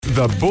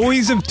The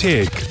Boys of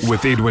Tech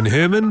with Edwin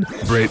Herman,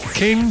 Brett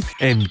King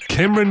and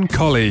Cameron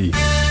Colley.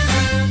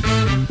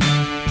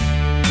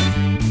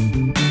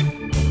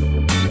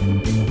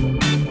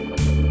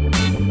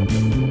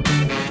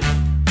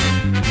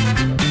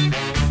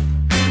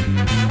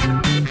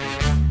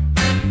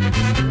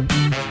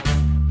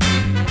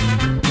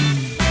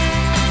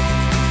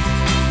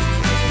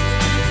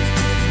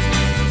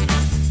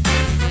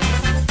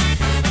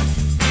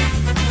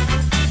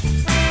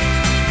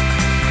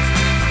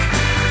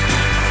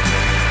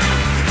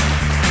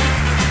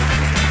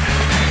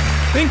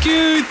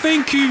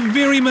 Thank you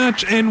very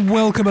much, and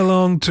welcome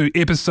along to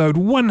episode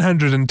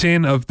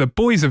 110 of The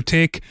Boys of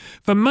Tech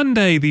for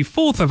Monday, the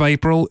 4th of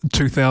April,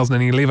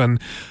 2011.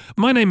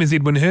 My name is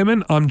Edwin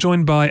Herman. I'm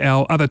joined by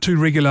our other two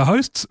regular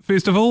hosts.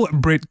 First of all,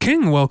 Brett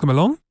King, welcome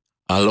along.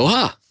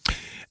 Aloha.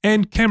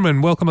 And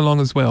Cameron, welcome along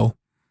as well.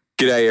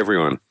 G'day,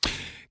 everyone.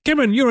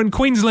 Cameron, you're in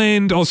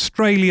Queensland,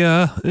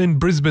 Australia, in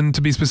Brisbane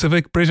to be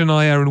specific. Brett and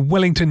I are in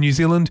Wellington, New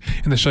Zealand,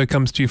 and the show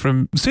comes to you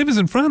from servers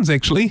in France,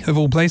 actually, of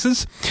all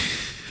places.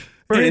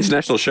 We're an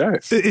international show.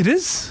 It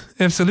is,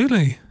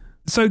 absolutely.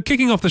 So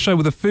kicking off the show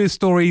with the first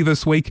story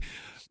this week,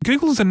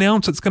 Google's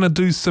announced it's going to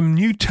do some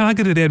new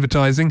targeted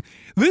advertising,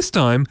 this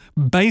time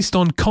based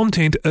on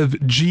content of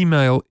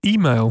Gmail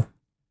email.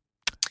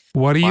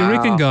 What do you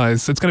reckon,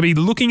 guys? It's going to be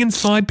looking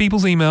inside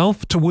people's email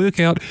to work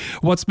out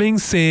what's being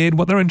said,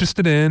 what they're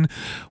interested in,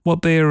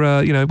 what their,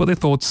 what their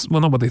thoughts,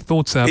 well, not what their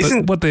thoughts are,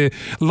 but what their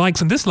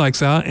likes and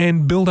dislikes are,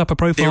 and build up a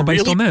profile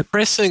based on that. They're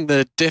pressing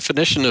the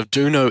definition of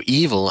do no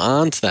evil,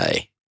 aren't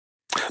they?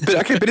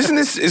 But isn't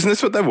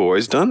this what they've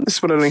always done? This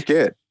is what I don't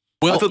get.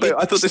 Well, I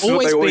thought this is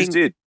what they always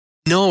did.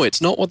 No,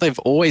 it's not what they've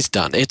always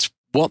done. It's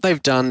what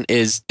they've done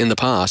is in the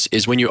past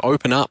is when you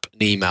open up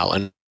an email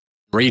and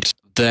read it,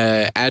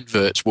 the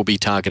adverts will be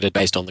targeted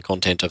based on the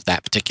content of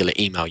that particular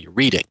email you're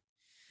reading.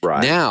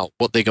 Right. Now,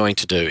 what they're going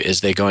to do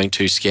is they're going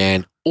to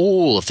scan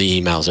all of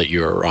the emails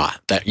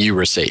that you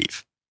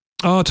receive.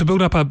 Oh, to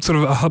build up a sort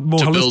of a more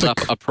holistic build up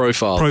a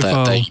profile.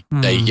 That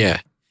they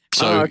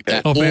So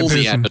that all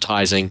the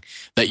advertising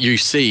that you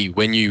see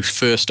when you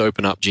first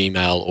open up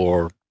Gmail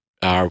or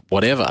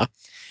whatever,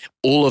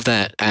 all of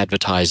that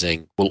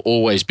advertising will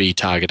always be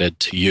targeted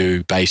to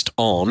you based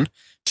on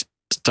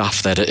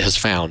stuff that it has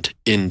found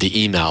in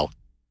the email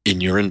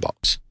in your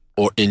inbox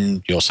or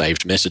in your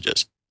saved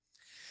messages.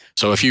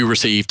 So if you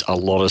received a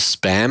lot of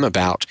spam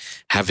about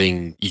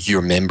having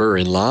your member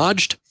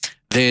enlarged,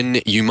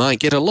 then you might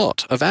get a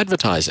lot of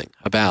advertising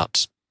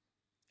about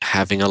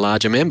having a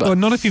larger member. Well,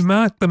 not if you've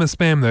marked them as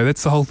spam, though.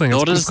 That's the whole thing.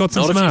 Not if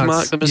you've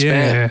marked them as spam.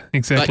 Yeah,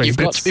 exactly. But you've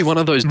got to be one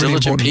of those really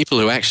diligent important people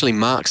who actually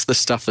marks the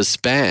stuff as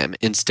spam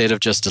instead of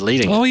just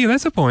deleting it. Oh, yeah,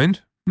 that's a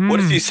point. What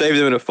if you save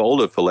them in a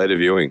folder for later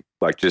viewing?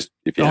 Like just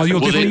if you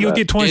you'll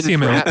get twice the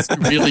amount. Perhaps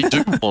you really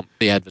do want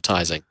the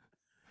advertising.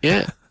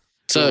 Yeah.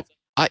 So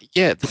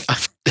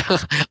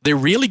they're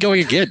really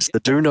going against the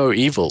do no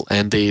evil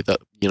and the. But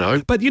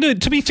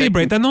to be fair,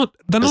 Brett, they're not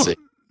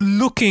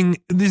looking.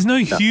 There's no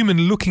human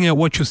looking at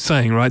what you're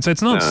saying, right? So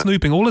it's not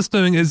snooping. All it's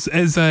doing is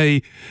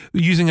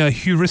using a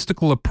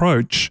heuristical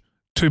approach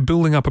to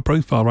building up a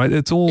profile, right?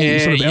 It's all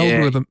sort of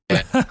algorithm.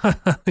 Yeah.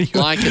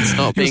 Like it's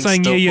not being. You're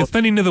saying you're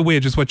thinning to the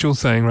wedge is what you're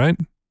saying, right?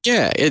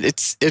 Yeah,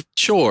 it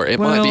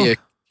might be a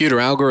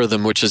computer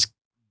algorithm which is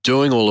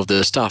doing all of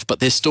this stuff, but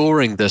they're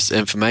storing this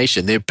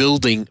information. They're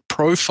building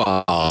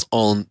profiles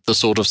on the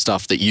sort of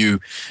stuff that you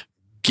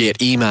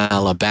get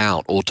email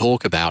about or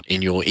talk about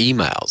in your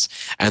emails,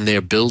 and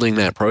they're building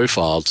that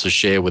profile to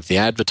share with the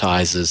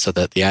advertisers so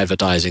that the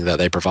advertising that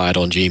they provide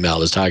on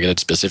Gmail is targeted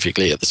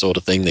specifically at the sort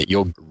of thing that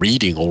you're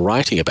reading or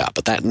writing about.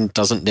 But that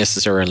doesn't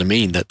necessarily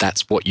mean that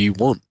that's what you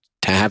want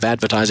to have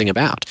advertising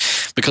about,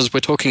 because we're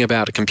talking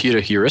about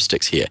computer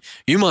heuristics here.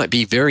 You might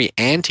be very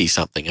anti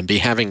something and be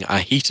having a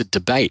heated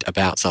debate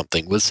about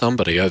something with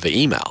somebody over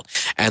email,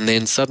 and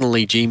then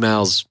suddenly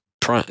Gmail's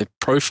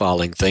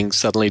profiling thing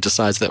suddenly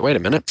decides that, wait a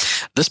minute,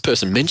 this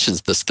person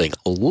mentions this thing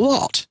a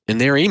lot in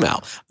their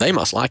email. They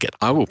must like it.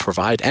 I will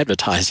provide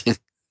advertising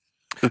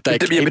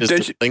that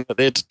the thing that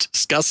they're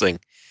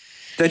discussing.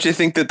 Don't you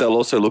think that they'll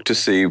also look to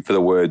see for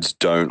the words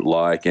don't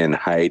like and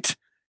hate,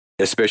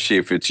 especially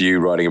if it's you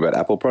writing about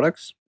Apple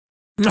products?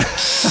 I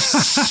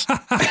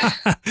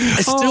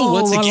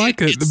like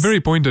it. They're very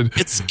pointed.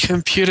 It's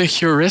computer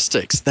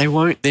heuristics. They're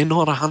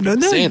not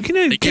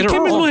 100%.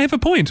 Cameron might have a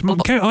point. I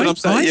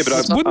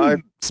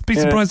wouldn't be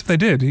surprised if they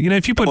did.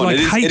 If you put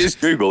hate. It is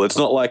Google. It's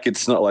not like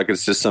it's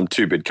just some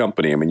two-bit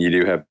company. I mean, you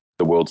do have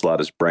the world's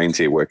largest brains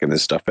here working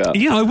this stuff out.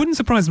 Yeah, it wouldn't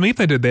surprise me if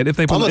they did that. If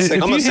they put, I'm not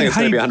saying it's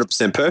going to be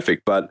 100%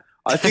 perfect, but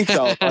I think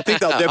they'll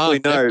definitely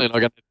know. I'm not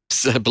going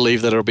to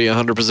believe that it'll be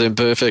 100%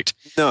 perfect.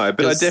 No,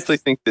 but I definitely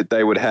think that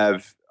they would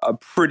have a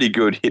pretty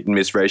good hit and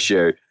miss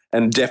ratio,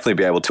 and definitely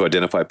be able to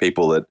identify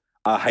people that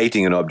are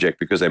hating an object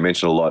because they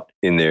mention a lot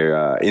in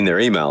their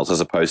emails, as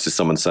opposed to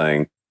someone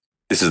saying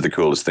this is the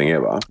coolest thing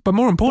ever. But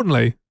more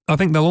importantly, I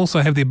think they'll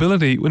also have the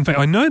ability. In fact,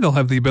 I know they'll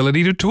have the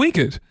ability to tweak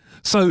it.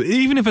 So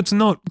even if it's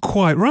not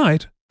quite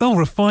right, they'll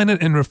refine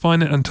it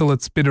until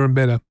it's better and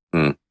better.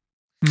 Mm.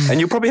 And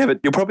you'll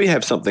probably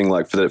have something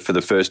like for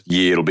the first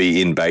year, it'll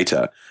be in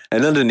beta,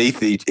 and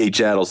underneath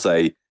each ad will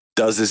say,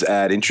 does this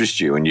ad interest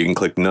you? And you can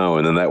click no,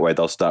 and then that way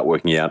they'll start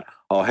working out,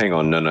 oh, hang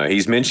on, no,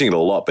 he's mentioning it a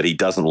lot, but he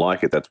doesn't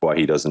like it. That's why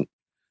he doesn't.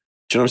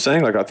 Do you know what I'm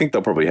saying? Like, I think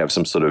they'll probably have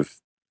some sort of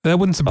that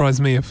wouldn't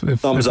surprise me if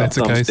thumbs up, that's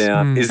the thumbs case.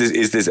 down.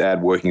 Is this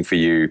ad working for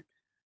you?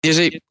 Is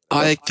it?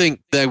 I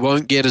think they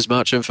won't get as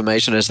much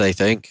information as they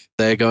think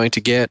they're going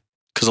to get,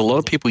 because a lot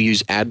of people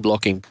use ad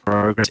blocking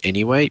programs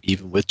anyway,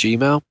 even with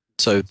Gmail.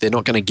 So they're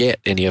not going to get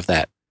any of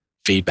that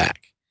feedback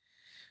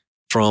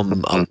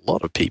from a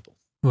lot of people.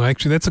 Well,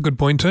 actually, that's a good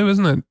point too,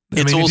 isn't it?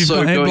 It's if you've also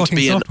got ad going to blocking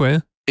be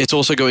software. It's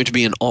also going to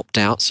be an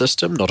opt-out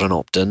system, not an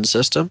opt-in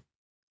system.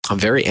 I'm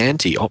very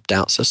anti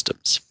opt-out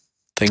systems,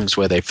 things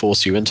where they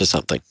force you into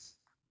something.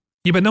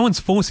 Yeah, but no one's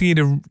forcing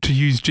you to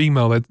use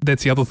Gmail.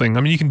 That's the other thing.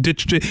 I mean, you can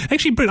ditch.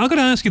 Actually, Brett, I've got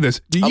to ask you this: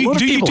 do you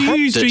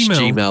use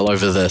Gmail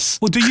over this?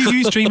 Well, do you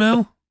use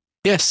Gmail?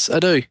 Yes, I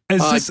do. Are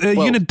you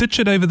going to ditch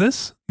it over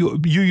this?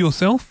 You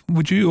yourself?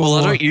 Would you? Well,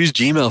 I don't use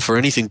Gmail for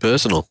anything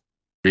personal,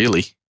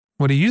 really.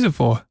 What do you use it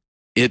for?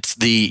 It's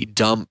the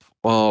dump.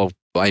 Oh,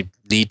 I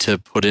need to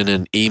put in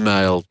an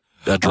email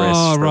address.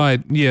 Oh,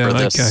 right.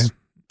 Yeah.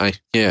 Okay.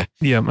 Yeah.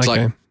 Okay.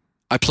 Like,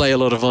 I play a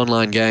lot of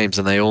online games,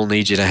 and they all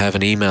need you to have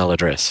an email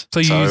address. So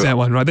you use that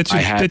one, right? That's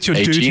your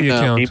duty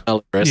account.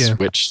 Email address,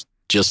 which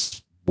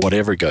just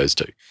whatever it goes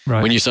to.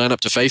 Right. When you sign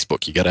up to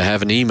Facebook, you got to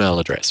have an email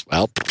address.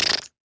 Well,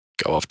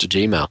 go off to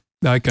Gmail.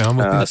 Okay, I'm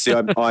with you. See,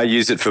 I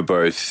use it for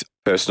both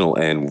personal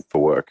and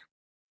for work.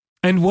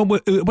 And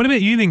what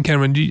about you then,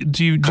 Cameron? Do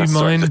you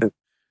mind?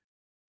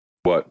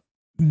 What?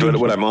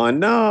 Would I mind?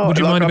 No. Would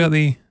you mind about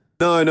the?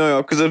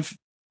 No, because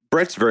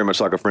Brett's very much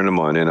like a friend of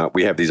mine, and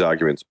we have these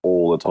arguments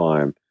all the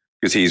time.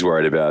 Because he's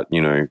worried about,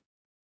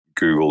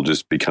 Google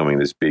just becoming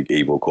this big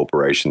evil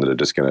corporation that are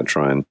just going to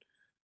try and,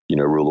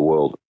 rule the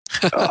world.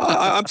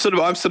 I'm sort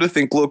of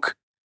think, look,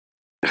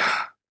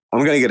 I'm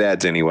going to get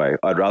ads anyway.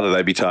 I'd rather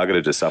they be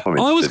targeted to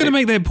supplements. I was going to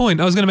make that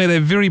point. I was going to make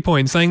that very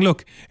point, saying,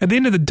 look, at the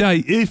end of the day,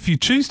 if you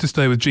choose to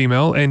stay with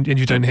Gmail and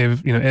you don't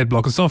have, ad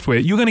blocker software,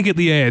 you're going to get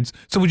the ads.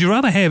 So would you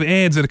rather have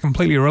ads that are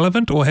completely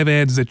irrelevant or have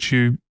ads that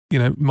you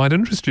might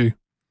interest you?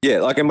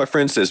 Yeah, and my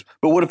friend says,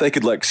 but what if they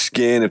could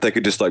scan, if they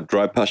could just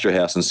drive past your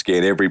house and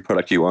scan every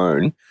product you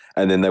own,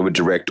 and then they would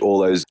direct all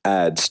those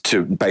ads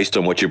based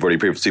on what you've already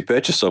previously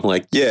purchased. So I'm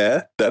like,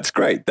 yeah, that's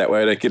great. That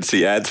way I can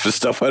see ads for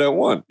stuff I don't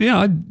want.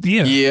 Yeah.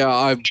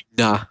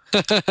 Nah.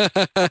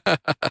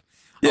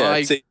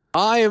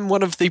 I am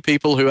one of the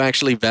people who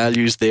actually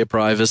values their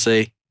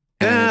privacy.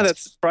 Yeah,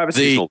 that's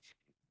privacy.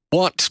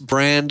 What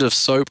brand of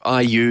soap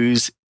I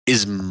use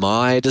is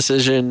my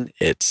decision.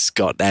 It's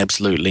got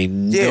absolutely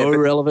no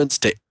relevance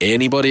to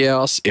anybody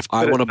else. If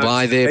I want to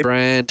buy their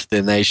brand,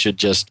 then they should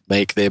just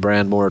make their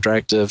brand more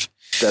attractive.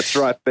 That's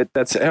right, but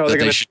that's how they're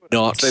going to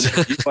do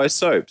it. You buy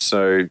soap,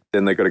 so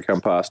then they've got to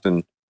come past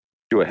and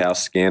do a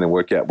house scan and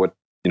work out what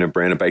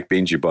brand of baked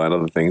beans you buy and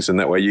other things, and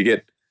that way you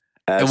get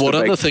ads. And what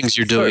other things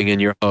you're doing in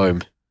your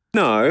home?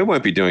 No, it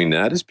won't be doing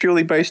that. It's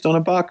purely based on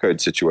a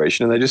barcode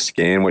situation, and they just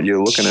scan what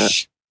you're looking at.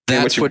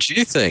 That's what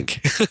you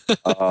think.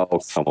 Oh,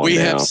 come on.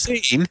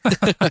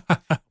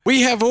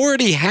 We have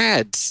already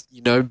had,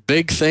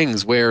 big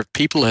things where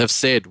people have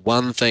said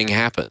one thing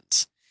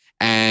happens.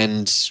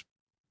 And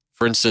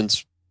for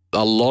instance,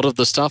 a lot of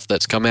the stuff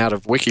that's come out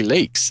of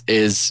WikiLeaks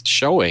is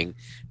showing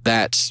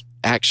that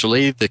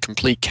actually the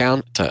complete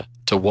counter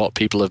to what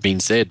people have been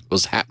said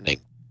was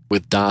happening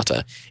with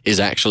data is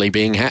actually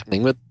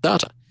happening with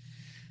data.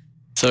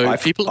 So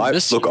people are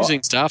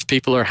misusing stuff.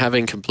 People are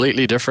having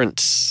completely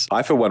different...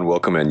 I, for one,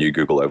 welcome our new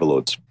Google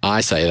overlords.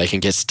 I say they can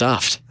get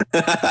stuffed.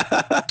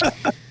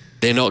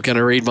 They're not going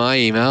to read my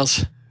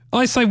emails.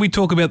 I say we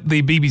talk about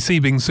the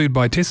BBC being sued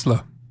by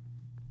Tesla.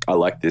 I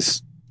like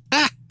this.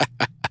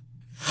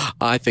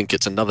 I think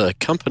it's another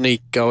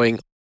company going,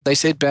 they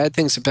said bad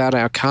things about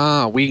our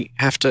car. We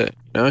have to,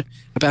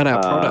 about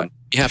our product.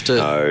 You have to...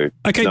 No.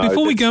 Okay,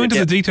 before we go into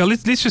the detail,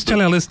 let's just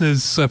tell our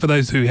listeners, for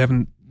those who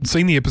haven't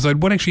seen the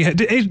episode, what actually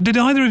did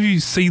either of you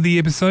see the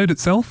episode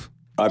itself?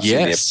 I've seen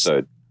the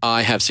episode.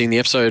 I have seen the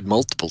episode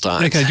multiple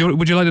times. Okay,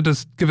 would you like to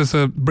just give us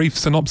a brief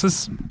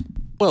synopsis?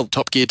 Well,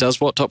 Top Gear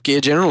does what Top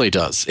Gear generally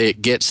does.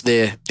 It gets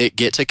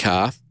a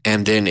car,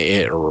 and then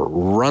it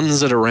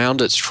runs it around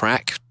its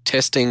track,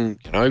 testing,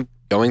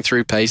 going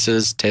through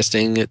paces,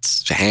 testing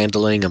its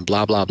handling and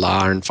blah, blah,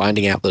 blah, and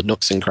finding out the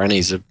nooks and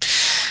crannies of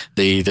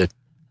the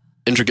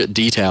intricate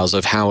details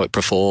of how it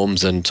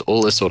performs and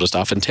all this sort of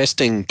stuff, and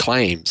testing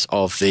claims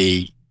of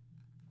the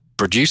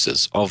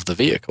producers of the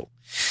vehicle.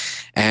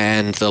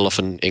 And they'll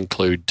often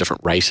include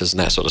different races and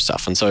that sort of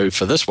stuff. And so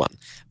for this one,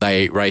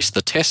 they raced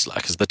the Tesla,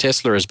 because the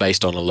Tesla is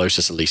based on a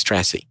Lotus Elise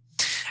chassis.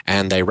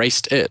 And they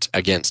raced it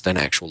against an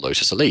actual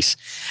Lotus Elise.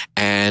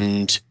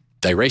 And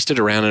they raced it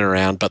around and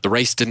around, but the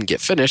race didn't get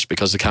finished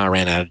because the car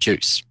ran out of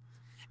juice.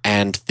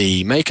 And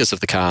the makers of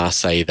the car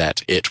say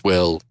that it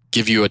will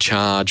give you a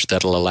charge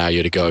that'll allow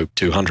you to go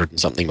 200 and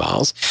something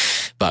miles.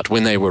 But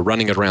when they were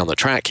running it around the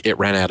track, it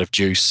ran out of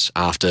juice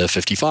after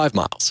 55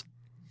 miles.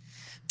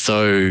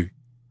 So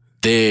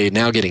they're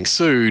now getting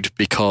sued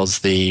because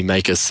the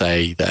makers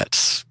say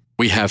that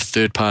we have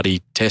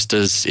third-party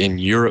testers in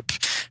Europe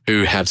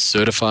who have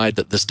certified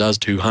that this does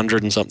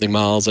 200 and something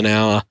miles an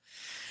hour,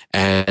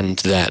 and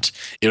that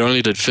it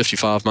only did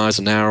 55 miles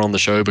an hour on the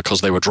show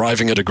because they were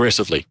driving it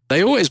aggressively.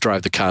 They always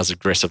drive the cars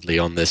aggressively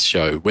on this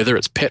show, whether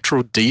it's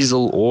petrol,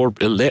 diesel, or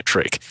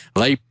electric.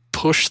 They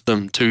push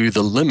them to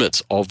the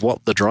limits of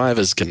what the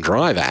drivers can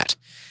drive at.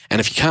 And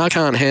if your car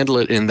can't handle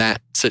it in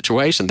that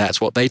situation,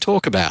 that's what they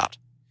talk about.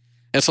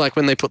 It's like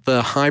when they put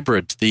the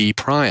hybrid, the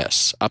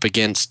Prius, up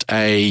against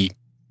I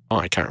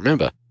can't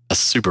remember, a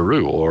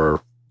Subaru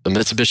or a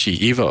Mitsubishi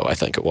Evo, I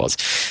think it was.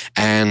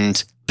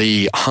 And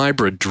the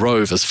hybrid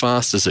drove as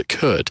fast as it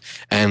could,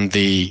 and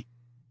the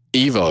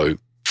Evo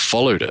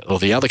followed it, or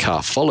the other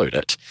car followed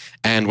it.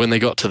 And when they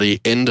got to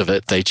the end of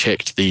it, they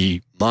checked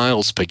the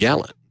miles per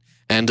gallon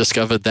and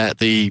discovered that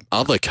the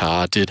other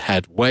car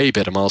had way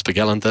better miles per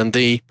gallon than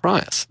the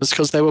Prius. It's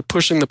because they were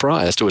pushing the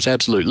Prius to its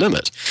absolute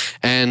limit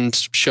and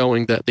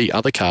showing that the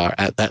other car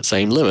at that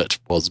same limit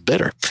was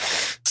better.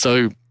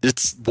 So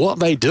it's what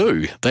they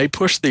do. They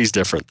push these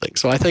different things.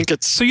 So I think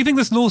it's... So you think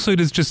this lawsuit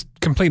is just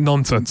complete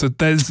nonsense?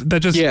 They're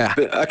just... Yeah.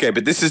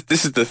 But this is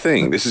the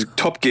thing. This is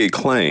Top Gear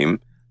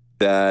claim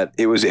that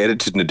it was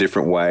edited in a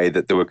different way,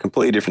 that there were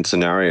completely different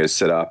scenarios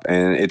set up,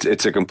 and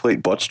it's a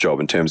complete botch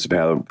job in terms of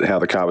how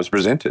the car was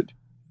presented.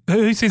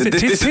 Who says it?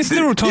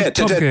 Tesla or Top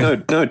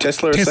Gear? No,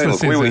 Tesla is saying,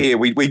 look, we were here.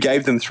 We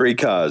gave them 3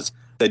 cars.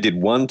 They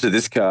did one to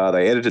this car.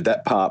 They edited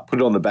that part, put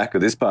it on the back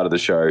of this part of the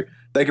show.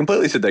 They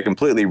completely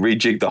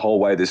rejigged the whole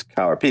way this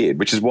car appeared,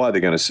 which is why they're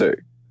going to sue.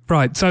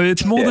 Right. So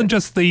it's more than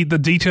just the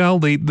detail,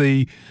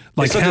 the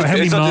like how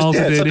many miles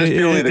it did. It's not just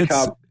purely the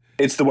car.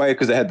 It's the way,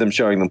 because they had them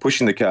showing them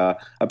pushing the car.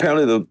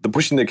 Apparently, the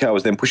pushing the car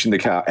was them pushing the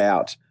car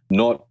out,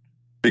 not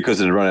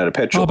because it had run out of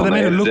petrol. Oh, but they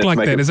made it look like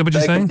that. Is that what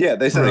you're saying? Yeah,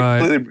 they said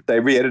right.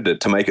 they re-edited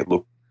it to make it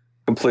look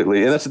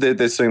completely, and that's what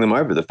they're suing them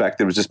over. The fact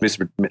that it was just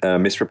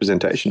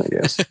misrepresentation, I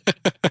guess.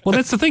 Well,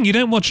 that's the thing. You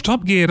don't watch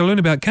Top Gear to learn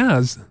about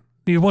cars.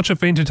 You watch it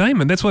for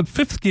entertainment. That's what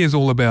Fifth Gear is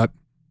all about.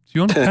 If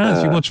you want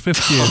cars, you watch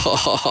Fifth Gear.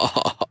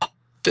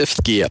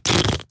 Fifth Gear.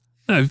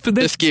 No,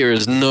 Fifth Gear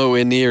is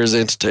nowhere near as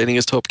entertaining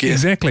as Top Gear.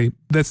 Exactly.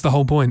 That's the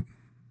whole point.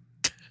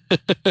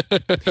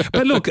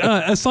 But look,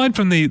 aside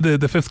from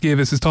the Fifth Gear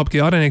versus Top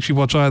Gear, I don't actually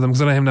watch either of them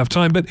because I don't have enough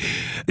time. But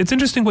it's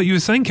interesting what you were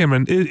saying,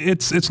 Cameron.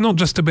 It's not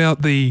just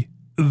about the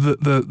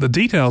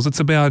details. It's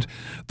about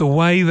the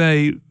way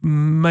they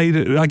made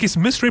it. I guess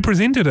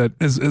misrepresented it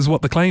is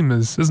what the claim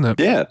is, isn't it?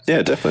 Yeah,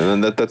 definitely.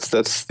 And that's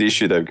the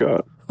issue they've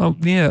got. Oh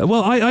yeah.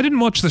 Well, I didn't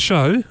watch the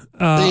show,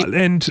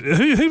 and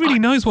who really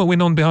knows what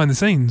went on behind the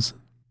scenes?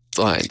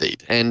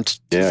 Indeed, and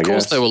of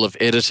course they will have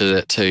edited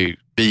it to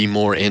be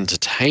more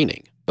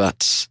entertaining.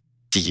 But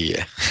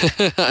yeah,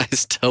 I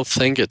still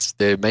think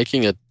they're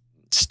making a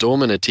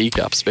storm in a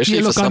teacup,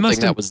 especially for something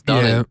that was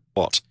done in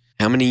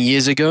how many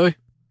years ago?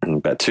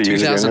 About 2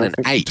 years ago.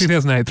 2008.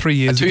 2008, 3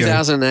 years ago.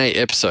 2008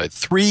 episode,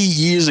 3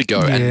 years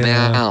ago, and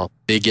now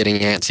they're getting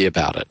antsy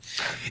about it.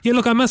 Yeah,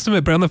 look, I must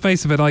admit, but on the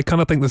face of it, I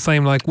kind of think the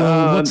same. Like,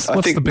 well, what's the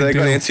big deal? I think they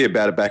got antsy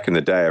about it back in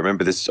the day. I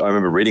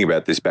remember reading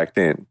about this back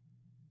then.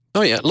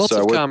 Oh yeah, lots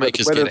of car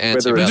makers get antsy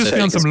about it. They just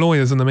found some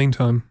lawyers in the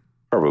meantime.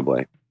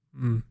 Probably.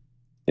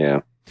 Yeah.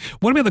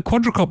 What about the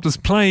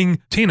quadrocopters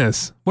playing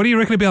tennis? What do you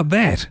reckon about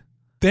that?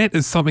 That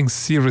is something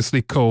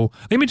seriously cool.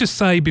 Let me just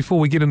say before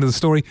we get into the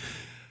story,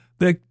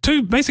 they're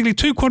basically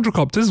two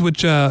quadrocopters,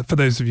 which are, for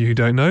those of you who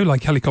don't know,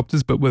 like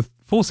helicopters, but with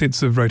 4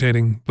 sets of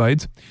rotating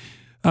blades,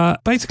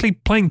 basically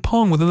playing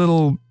pong with a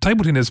little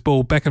table tennis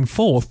ball back and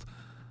forth.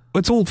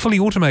 It's all fully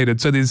automated,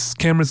 so there's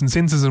cameras and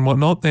sensors and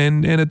whatnot,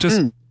 and it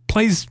just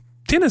plays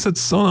tennis.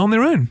 It's on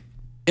their own.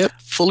 Yep,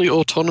 fully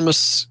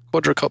autonomous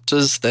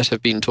quadrocopters that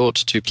have been taught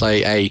to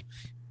play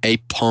a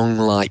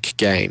Pong-like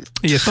game.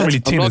 Yeah, it's not really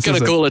tennis. I'm not going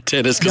to call it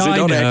tennis because they're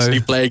not actually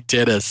playing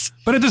tennis.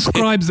 But it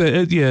describes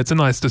it. Yeah, it's a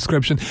nice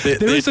description.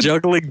 They're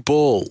juggling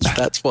balls.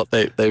 That's what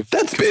they've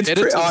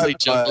competitively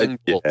juggling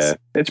balls. Yeah,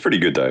 it's pretty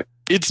good though.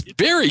 It's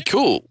very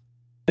cool.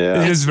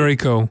 Yeah, it is very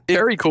cool.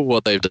 Very cool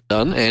what they've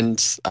done,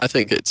 and I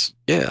think it's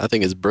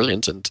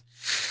brilliant and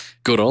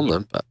good on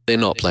them. But they're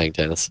not playing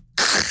tennis.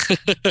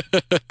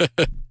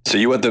 So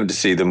you want them to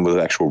see them with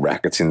actual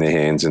rackets in their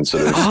hands and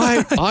sort of...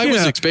 I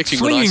was expecting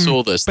when I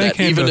saw this that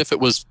even if it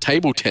was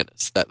table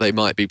tennis that they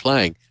might be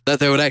playing, that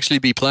they would actually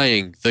be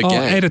playing the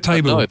game. At a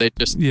table. But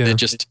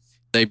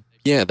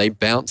no, they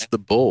bounce the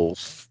ball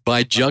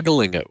by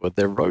juggling it with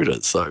their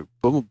rotors. So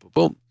boom, boom,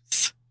 boom.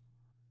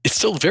 It's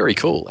still very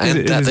cool,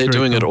 and that they're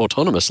doing it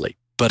autonomously.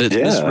 But it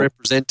is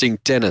representing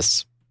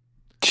tennis.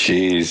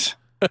 Jeez.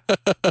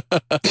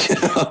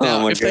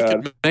 Now, if they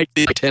could make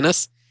the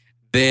tennis,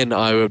 then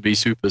I would be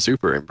super,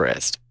 super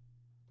impressed.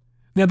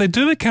 Now, they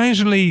do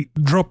occasionally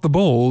drop the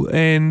ball,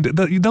 and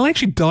they'll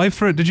actually dive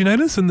for it. Did you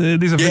notice? And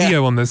there's a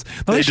video on this.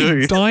 They'll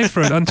actually dive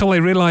for it until they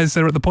realise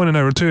they're at the point of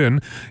no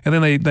return, and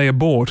then they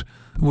abort.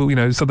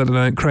 Well, so that they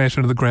don't crash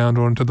into the ground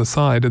or into the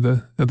side of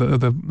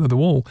the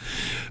wall.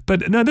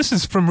 But no, this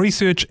is from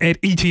research at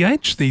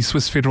ETH, the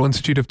Swiss Federal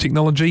Institute of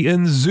Technology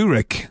in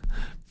Zurich.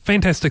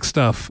 fantastic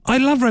stuff. I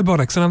love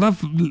robotics, and I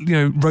love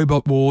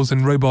robot wars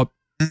and robot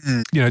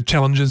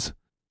challenges. If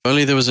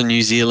only there was a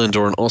New Zealand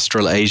or an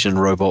Australasian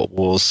robot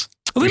wars.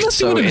 Well, there must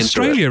be one in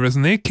Australia,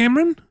 isn't there,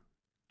 Cameron?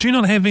 Do you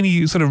not have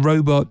any sort of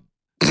robotics?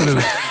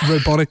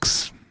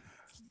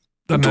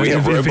 Do we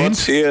have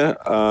robots here?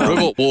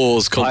 Robot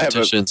wars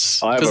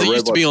competitions. Because they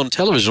used to be on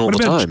television all the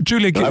time.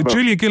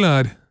 Julia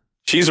Gillard?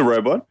 She's a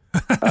robot.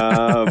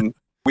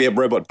 We have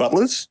robot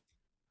butlers.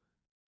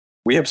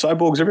 We have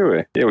cyborgs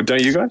everywhere. Yeah, well,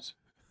 don't you guys?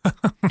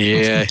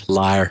 Yeah,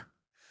 liar.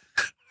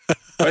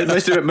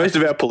 Most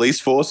of our police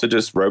force are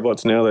just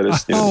robots now. They're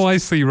just, Oh, I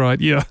see.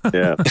 Right. Yeah.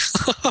 Yeah.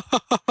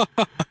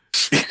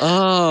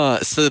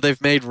 So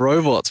they've made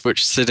robots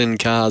which sit in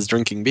cars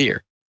drinking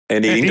beer.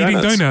 And eating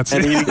donuts.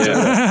 And eating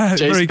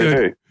donuts. Very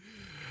good.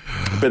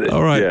 But,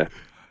 all right. Yeah.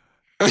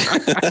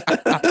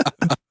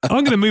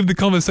 I'm going to move the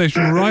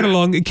conversation right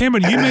along.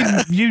 Cameron,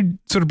 you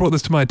sort of brought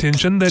this to my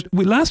attention that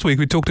last week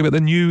we talked about the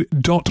new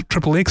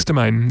 .xxx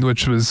domain,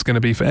 which was going to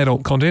be for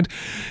adult content.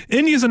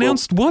 India's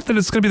announced that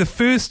it's going to be the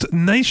first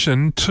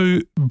nation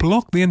to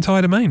block the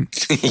entire domain.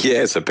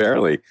 Yes,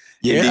 apparently.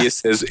 Yeah.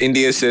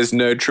 India says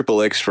no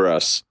XXX for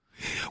us.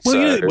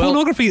 Well,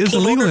 pornography is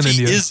illegal in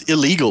India. Is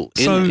illegal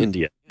in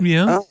India.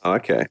 Yeah. Oh,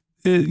 okay.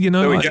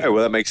 There we go.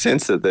 Well, that makes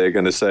sense that they're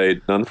going to say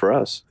none for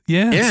us.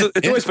 Yeah.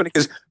 It's always funny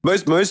because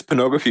most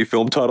pornography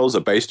film titles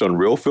are based on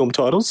real film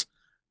titles.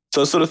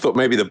 So I sort of thought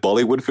maybe the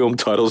Bollywood film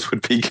titles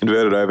would be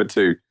converted over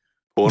to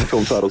porn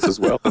film titles as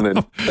well. And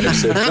then they've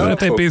said no. What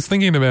that bear's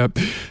thinking about.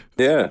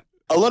 Yeah.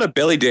 A lot of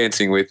belly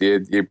dancing with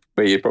you. You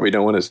probably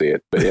don't want to see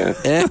it, but yeah.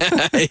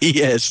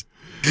 Yes.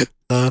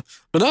 But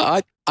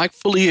no, I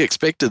fully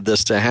expected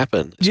this to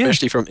happen,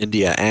 especially from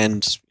India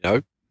and,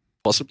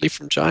 possibly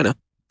from China.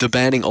 The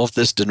banning of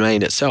this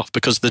domain itself,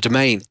 because the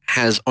domain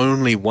has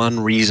only one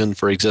reason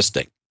for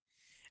existing.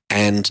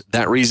 And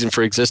that reason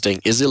for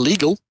existing is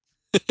illegal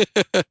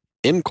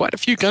in quite a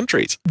few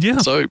countries. Yeah.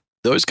 So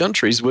those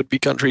countries would be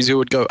countries who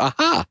would go,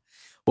 aha,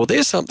 well,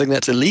 there's something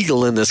that's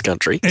illegal in this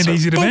country. And so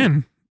easy to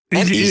ban.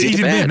 Easy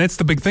to ban. That's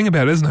the big thing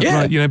about it, isn't it?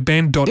 Yeah. Right?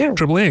 Ban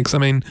 .xxx. I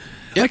mean,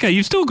 okay,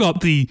 you've still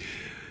got the...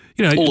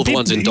 all of the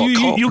ones in .com.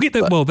 You'll get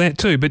that, that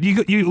too, but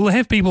you'll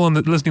have people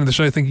listening to the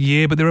show thinking,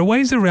 yeah, but there are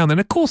ways around that.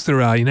 And of course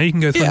there are, you can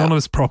go through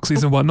anonymous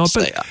proxies and whatnot.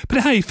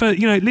 But hey,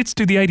 let's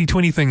do the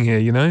 80-20 thing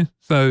here,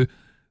 so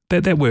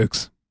that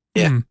works.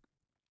 Yeah.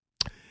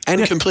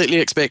 And completely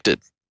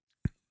expected.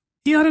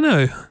 Yeah, I don't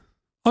know.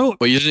 Well,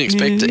 you didn't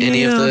expect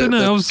any of the... I don't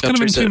know. I was kind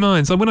of in two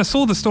minds. When I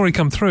saw the story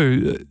come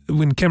through,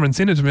 when Cameron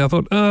sent it to me, I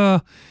thought,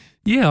 I'm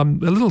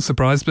a little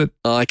surprised, but...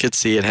 I could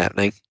see it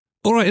happening.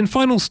 All right, and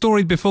final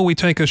story before we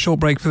take a short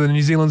break for the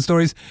New Zealand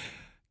stories.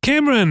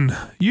 Cameron,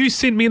 you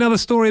sent me another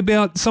story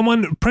about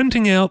someone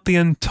printing out the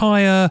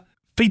entire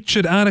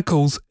featured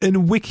articles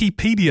in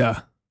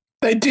Wikipedia.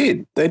 They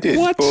did.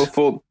 What?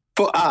 For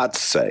art's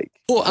sake.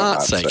 For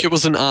art's sake. It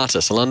was an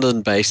artist, a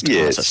London-based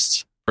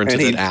artist,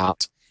 printed it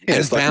out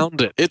and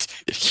found it. It's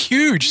a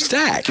huge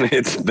stack.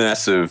 It's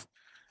massive.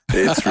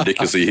 It's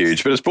ridiculously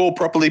huge, but it's all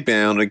properly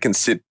bound and can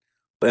sit.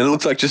 And it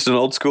looks like just an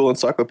old school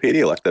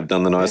encyclopedia, like they've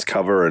done the nice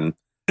cover and...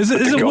 Is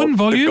it one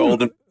volume?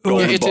 Golden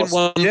it's boss. in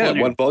one volume.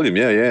 One volume.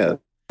 Yeah. Yeah,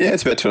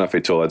 it's about 2.5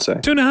 feet tall, I'd say.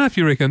 2.5,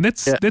 you reckon?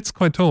 That's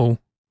quite tall.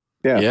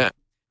 Yeah.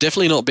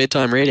 Definitely not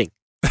bedtime reading.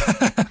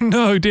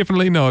 No,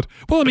 definitely not.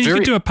 Well, I mean, you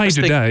could do a page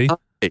a day,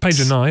 page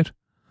a night.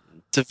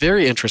 It's a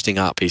very interesting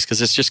art piece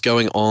because it's just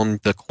going on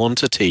the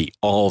quantity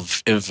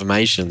of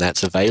information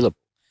that's available.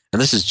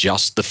 And this is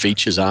just the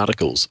features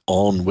articles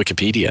on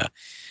Wikipedia.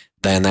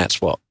 Then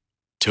that's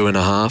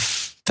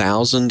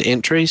 2,500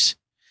 entries.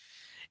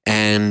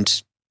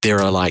 And there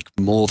are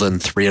more than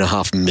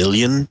 3.5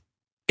 million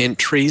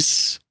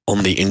entries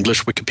on the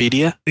English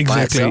Wikipedia.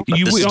 Exactly.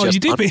 You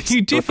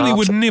definitely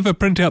would never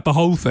print out the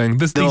whole thing.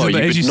 These are,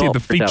 as you said, the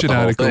featured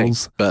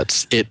articles.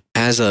 But it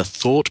as a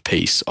thought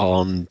piece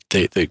on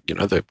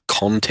the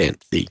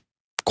content, the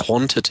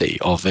quantity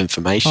of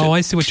information. Oh,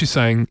 I see what you're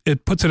saying.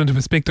 It puts it into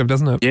perspective,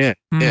 doesn't it? Yeah.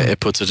 Yeah, it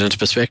puts it into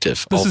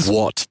perspective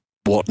what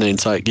an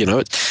insight.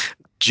 It's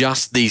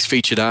just these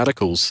featured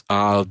articles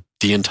are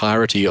the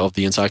entirety of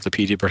the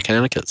Encyclopedia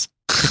Britannicas.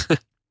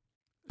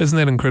 Isn't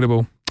that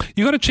incredible?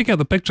 You got to check out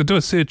the picture. Do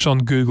a search on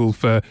Google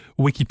for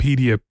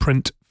Wikipedia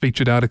print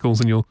featured articles,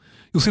 and you'll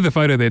see the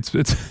photo there.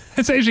 It's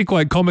actually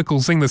quite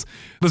comical seeing this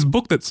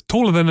book that's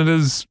taller than it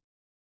is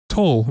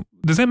tall.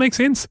 Does that make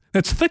sense?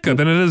 It's thicker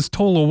than it is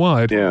tall or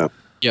wide. Yeah.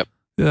 Yep.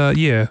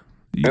 Yeah.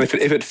 And if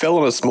it fell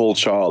on a small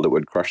child, it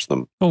would crush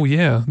them. Oh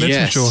yeah,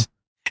 that's for sure.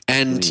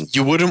 And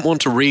you wouldn't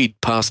want to read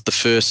past the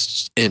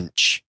first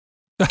inch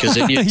because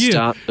then you'd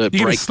start to break.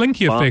 You get a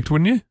slinky effect,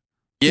 wouldn't you?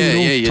 Yeah,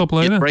 you'd topple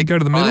over, you'd go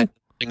to the middle. And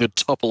you'd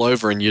topple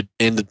over and you'd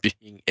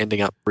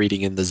ending up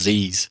reading in the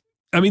Z's.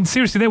 I mean,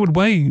 seriously, that would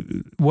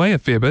weigh a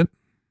fair bit.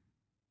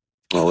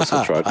 Well, let's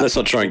not try. Let's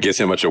not try and guess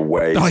how much it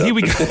weighs. Oh, here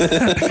we go.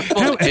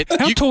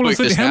 How tall is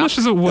it? How much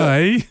does it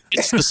weigh?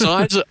 It's the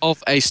size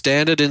of a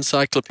standard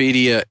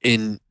encyclopedia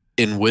in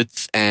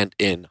width and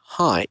in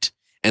height,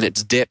 and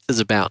its depth is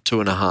about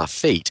 2.5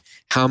 feet.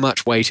 How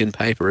much weight in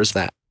paper is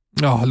that?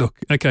 Oh, look.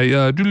 Okay.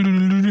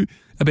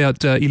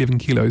 About 11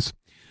 kilos.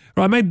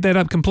 Right, I made that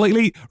up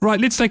completely.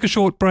 Right, let's take a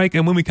short break,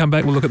 and when we come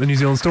back, we'll look at the New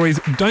Zealand stories.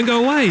 Don't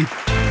go away.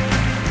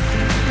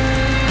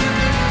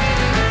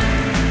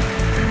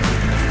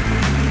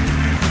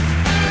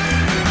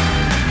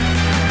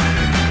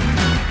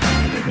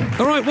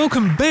 All right,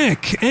 welcome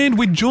back. And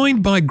we're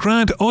joined by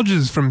Grant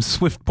Odgers from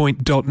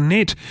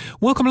SwiftPoint.net.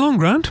 Welcome along,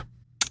 Grant.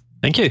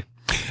 Thank you.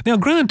 Now,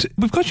 Grant,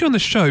 we've got you on the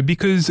show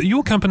because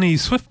your company,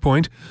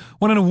 SwiftPoint,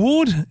 won an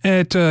award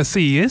at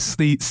CES,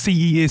 the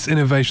CES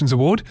Innovations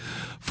Award,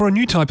 for a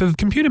new type of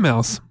computer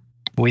mouse.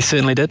 We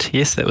certainly did.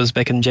 Yes, that was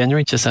back in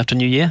January, just after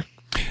New Year.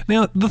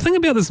 Now, the thing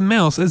about this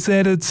mouse is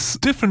that it's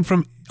different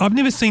from... I've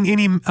never seen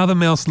any other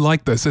mouse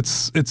like this.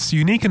 It's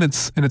unique in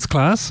its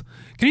class.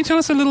 Can you tell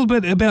us a little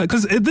bit about...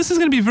 Because this is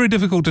going to be very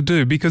difficult to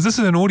do because this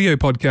is an audio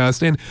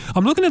podcast, and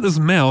I'm looking at this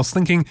mouse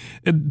thinking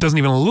it doesn't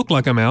even look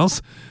like a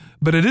mouse,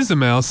 but it is a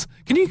mouse.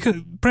 Can you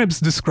perhaps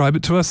describe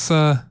it to us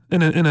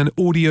in an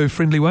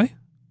audio-friendly way?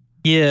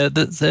 Yeah,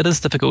 that is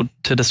difficult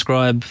to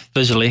describe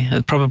visually.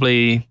 It's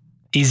probably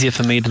easier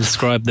for me to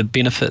describe the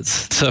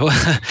benefits. So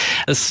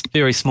it's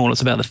very small.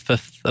 It's about the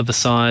fifth of the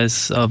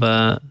size of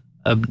a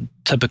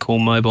typical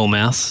mobile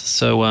mouse.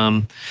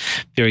 So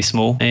very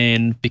small.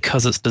 And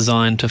because it's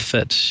designed to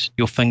fit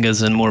your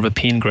fingers in more of a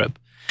pen grip,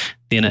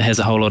 then it has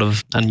a whole lot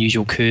of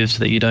unusual curves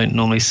that you don't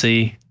normally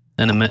see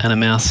in a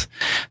mouse.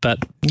 But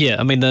yeah,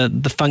 I mean,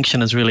 the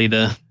function is really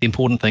the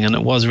important thing. And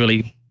it was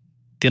really...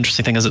 The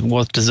interesting thing is it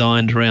was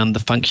designed around the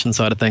function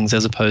side of things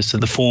as opposed to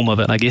the form of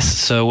it, I guess.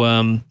 So,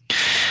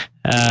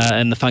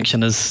 and the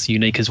function is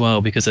unique as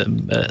well because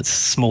it's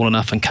small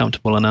enough and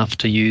comfortable enough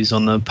to use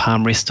on the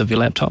palm rest of your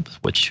laptop,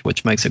 which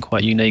makes it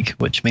quite unique,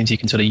 which means you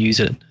can sort of use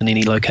it in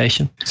any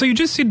location. So you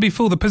just said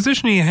before the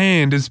position of your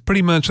hand is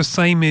pretty much the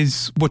same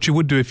as what you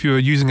would do if you were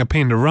using a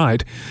pen to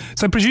write.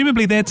 So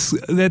presumably that's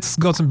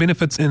got some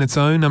benefits in its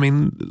own. I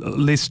mean,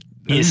 less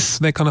yes.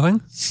 that kind of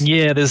thing?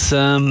 Yeah, there's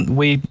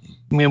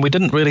we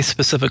didn't really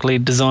specifically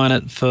design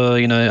it for,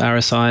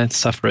 RSI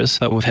sufferers,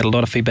 but we've had a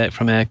lot of feedback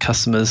from our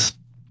customers,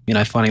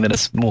 finding that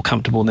it's more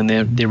comfortable than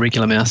their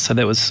regular mouse. So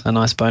that was a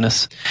nice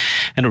bonus.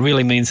 And it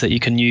really means that you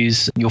can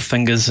use your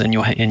fingers and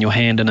your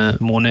hand in a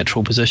more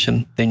natural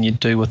position than you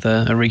do with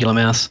a regular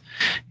mouse.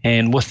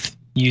 And with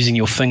using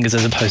your fingers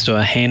as opposed to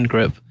a hand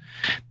grip,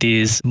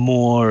 there's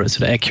more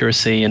sort of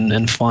accuracy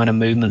and finer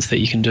movements that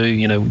you can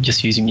do,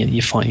 just using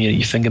your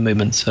finger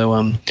movements.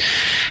 So,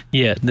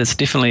 there's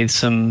definitely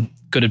some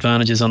good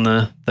advantages on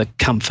the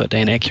comfort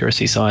and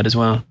accuracy side as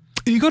well.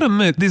 You got to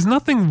admit, there's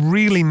nothing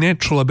really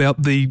natural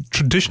about the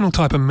traditional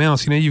type of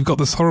mouse. You've got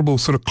this horrible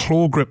sort of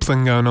claw grip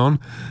thing going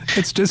on.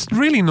 It's just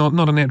really not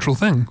a natural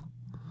thing.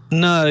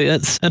 No,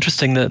 it's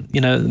interesting that,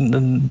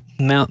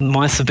 the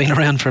mice have been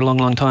around for a long,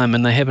 long time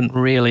and they haven't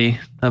really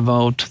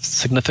evolved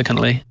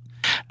significantly.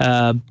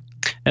 And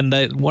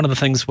one of the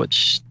things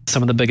which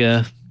some of the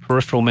bigger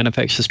peripheral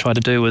manufacturers try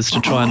to do is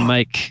to try and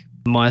make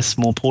mice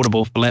more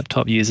portable for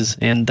laptop users,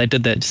 and they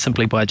did that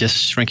simply by just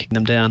shrinking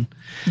them down.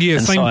 Yeah,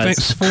 same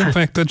form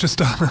factor, just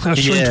a shrink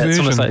version. It's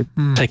almost like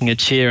taking a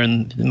chair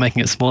and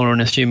making it smaller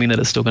and assuming that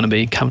it's still going to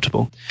be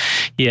comfortable.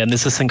 Yeah, and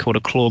there's this thing called a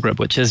claw grip,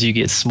 which as you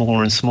get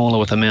smaller and smaller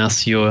with a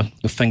mouse, your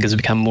fingers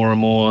become more and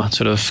more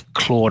sort of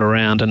clawed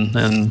around,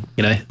 and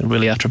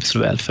really after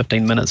sort of about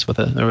 15 minutes with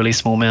a really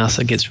small mouse,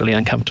 it gets really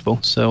uncomfortable.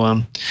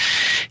 So,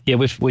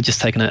 we're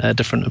just taking a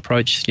different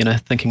approach,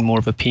 thinking more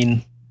of a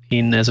pen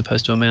as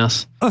opposed to a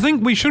mouse. I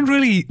think we should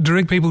really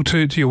direct people to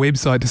your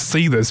website to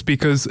see this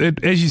because,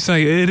 as you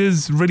say, it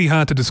is really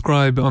hard to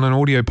describe on an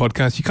audio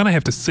podcast. You kind of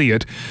have to see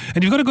it.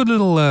 And you've got a good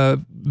little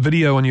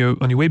video on your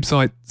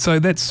website. So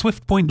that's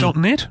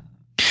SwiftPoint.net?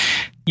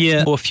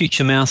 Yeah, or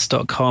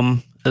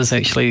futuremouse.com is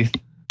actually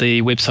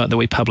the website that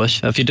we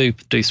publish. If you do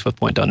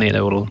SwiftPoint.net,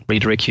 it will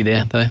redirect you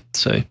there, though.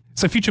 So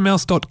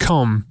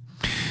futuremouse.com.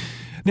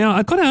 Now,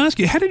 I've got to ask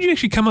you, how did you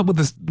actually come up with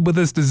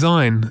this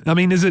design? I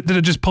mean, did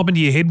it just pop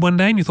into your head one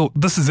day and you thought,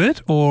 this is it?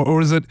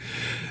 Or is it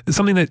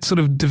something that sort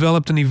of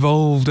developed and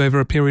evolved over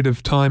a period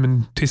of time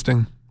and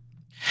testing?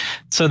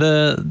 So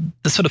the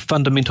sort of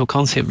fundamental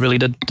concept really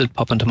did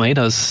pop into my head.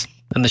 I was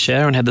in the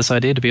shower and had this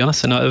idea, to be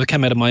honest, and it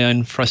came out of my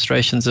own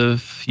frustrations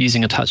of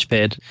using a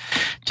touchpad.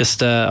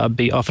 Just I'd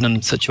be often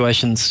in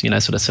situations,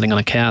 sort of sitting on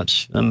a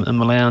couch in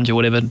my lounge or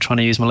whatever, trying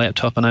to use my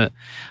laptop, and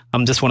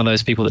I'm just one of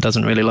those people that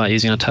doesn't really like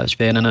using a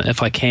touchpad, and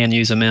if I can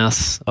use a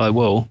mouse, I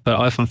will. But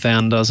I often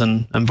found I was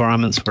in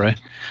environments where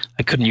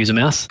I couldn't use a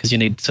mouse because you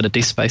need sort of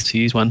desk space to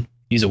use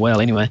it well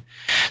anyway.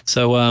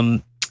 So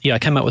I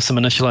came up with some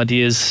initial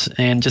ideas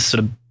and just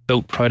sort of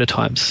built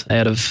prototypes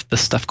out of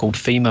this stuff called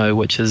Fimo,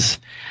 which is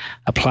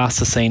a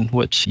plasticine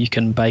which you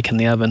can bake in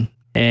the oven,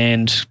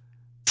 and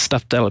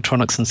stuffed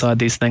electronics inside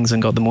these things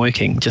and got them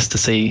working just to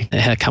see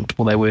how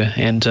comfortable they were,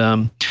 and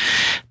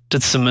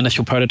did some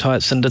initial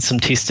prototypes and did some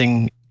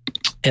testing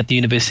at the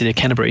University of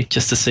Canterbury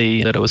just to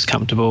see that it was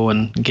comfortable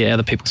and get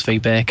other people's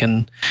feedback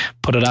and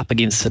put it up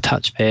against a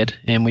touchpad.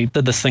 And we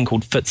did this thing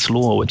called Fitts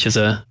Law, which is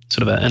a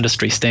sort of an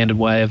industry standard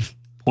way of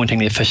pointing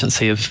the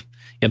efficiency of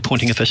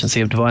pointing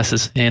efficiency of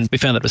devices. And we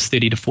found that it was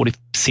 30 to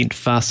 40%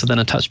 faster than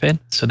a touchpad.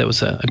 So that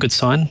was a good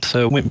sign.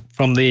 So went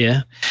from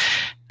there,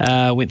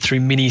 went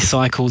through many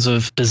cycles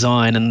of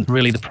design, and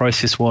really the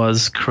process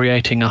was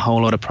creating a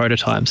whole lot of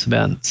prototypes,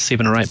 about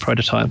 7 or 8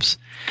 prototypes,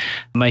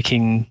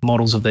 making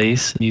models of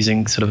these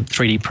using sort of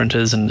 3D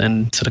printers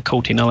and sort of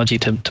cool technology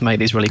to make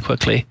these really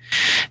quickly,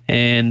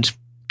 and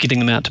getting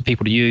them out to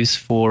people to use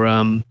for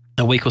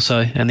a week or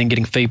so, and then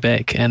getting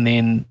feedback, and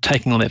then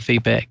taking all that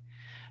feedback,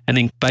 and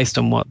then based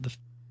on what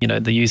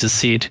the users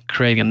said,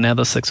 creating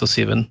another 6 or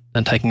 7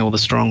 and taking all the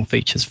strong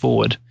features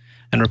forward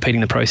and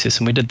repeating the process.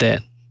 And we did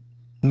that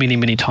many,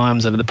 many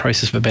times over the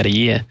process of about a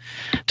year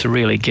to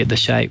really get the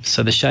shape.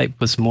 So the shape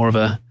was more of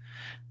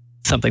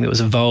something that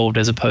was evolved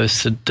as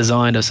opposed to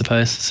designed, I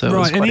suppose. So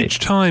right, and each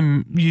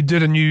time you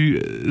did a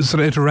new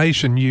sort of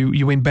iteration,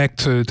 you went back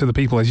to the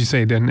people, as you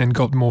said, and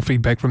got more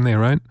feedback from there,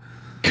 right?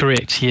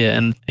 Correct, yeah.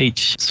 And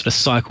each sort of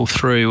cycle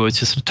through was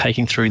just sort of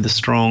taking through the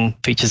strong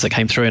features that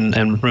came through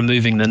and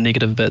removing the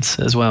negative bits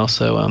as well.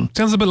 So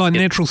sounds a bit like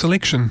natural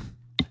selection.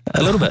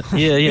 A little bit,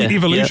 yeah.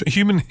 Evolution, yeah.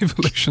 Human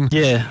evolution.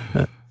 Yeah.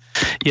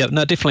 Yeah,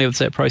 no, definitely it was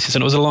that process.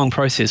 And it was a long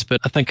process, but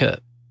I think,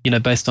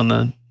 based on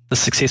the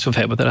success we've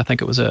had with it, I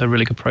think it was a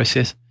really good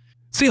process.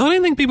 See, I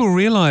don't think people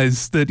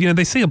realize that,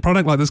 they see a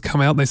product like this come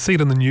out, they see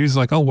it in the news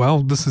like, oh, well,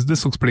 this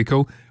looks pretty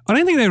cool. I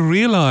don't think they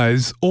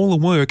realize all the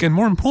work, and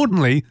more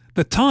importantly,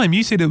 the time.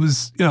 You said it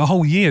was a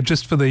whole year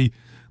just for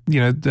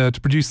to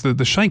produce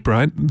the shape,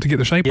 right? To get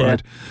the shape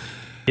right.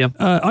 Yeah.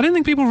 I don't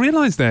think people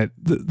realize that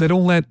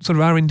all that sort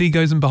of R&D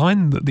goes in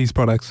behind these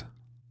products.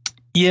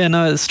 Yeah,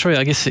 no, it's true.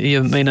 I guess,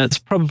 it's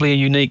probably a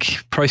unique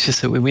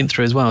process that we went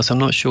through as well, so I'm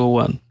not sure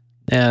what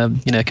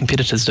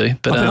competitors do.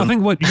 But I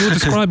think what you're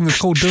describing is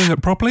called doing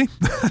it properly.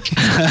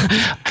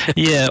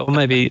 Yeah, or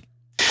maybe.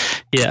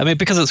 Yeah, I mean,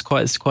 because it's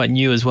quite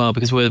new as well,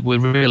 because we're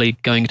really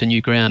going into new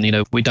ground.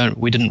 We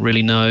didn't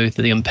really know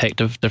the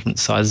impact of different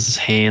sizes,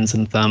 hands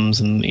and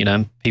thumbs,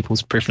 and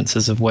people's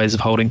preferences of ways of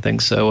holding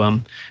things. So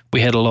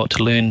we had a lot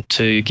to learn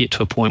to get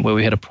to a point where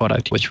we had a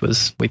product which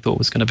we thought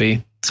was going to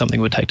be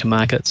something we'd take to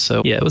market.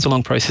 So yeah, it was a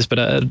long process, but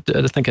I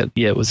think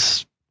it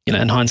was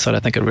in hindsight, I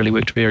think it really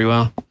worked very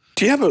well.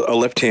 Do you have a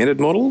left-handed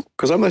model?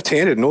 Because I'm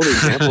left-handed, and all the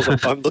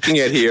examples I'm looking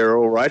at here are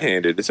all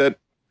right-handed. Is that?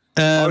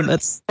 I would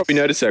probably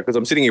notice that because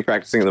I'm sitting here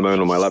practicing at the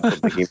moment on my laptop,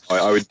 thinking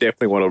I would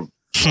definitely want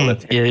a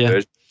left-handed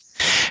version.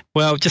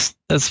 Well,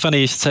 it's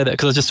funny you should say that,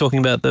 because I was just talking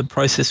about the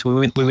process we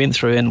went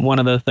through, and one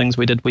of the things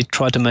we did, we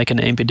tried to make an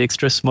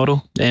ambidextrous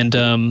model,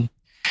 and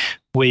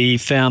we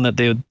found that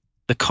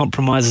the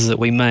compromises that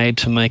we made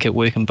to make it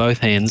work in both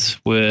hands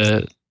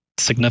were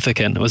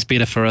significant. It was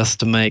better for us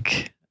to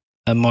make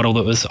a model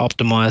that was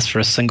optimized for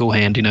a single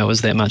hand. It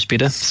was that much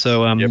better.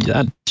 So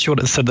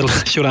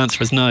the short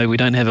answer is no, we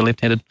don't have a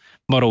left-handed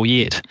model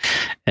yet,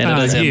 and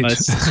it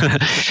is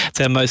it's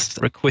our most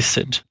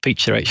requested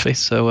feature actually.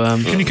 So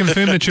can you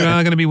confirm that you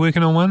are going to be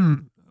working on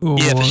one? Or?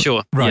 Yeah, for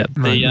sure. Right.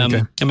 Okay. I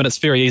mean, it's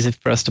very easy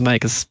for us to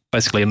make. It's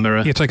basically a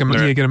mirror. Yeah, take a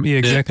mirror.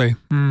 Exactly.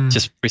 Yeah.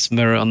 Just press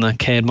mirror on the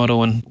CAD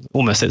model, and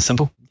almost that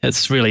simple.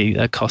 It's really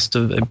a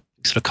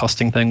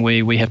costing thing.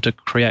 We have to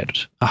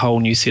create a whole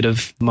new set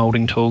of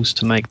molding tools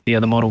to make the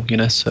other model.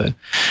 So,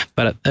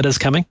 but it is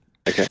coming.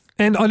 Okay.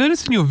 And I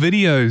noticed in your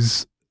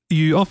videos,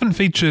 you often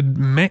featured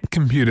Mac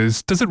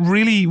computers. Does it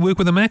really work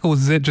with a Mac, or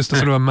is that just a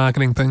sort of a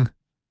marketing thing?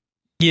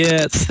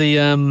 Yeah, it's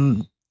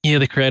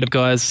the creative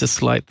guys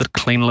just like the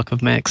clean look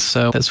of Macs,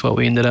 so that's what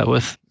we ended up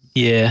with.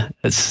 Yeah,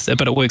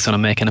 but it works on a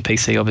Mac and a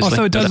PC, obviously.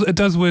 Oh, so it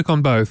does work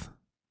on both?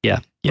 Yeah,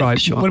 right.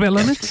 Sure. What about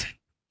Linux?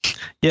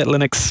 Yeah,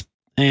 Linux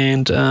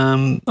and...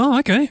 oh,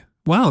 okay.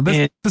 Wow,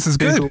 this is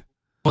Google. good.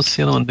 What's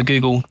the other one? The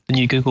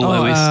new Google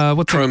OS.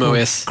 What's Chrome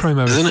OS. Chrome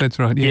OS, that's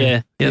right.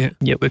 Yeah,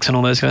 it works on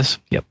all those guys.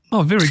 Yep.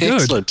 Oh, very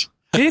good. Excellent.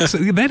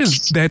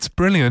 That's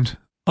brilliant.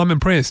 I'm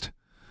impressed.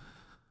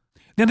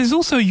 Now, there's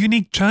also a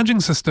unique charging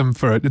system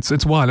for it.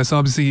 It's wireless,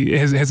 obviously. It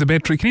has a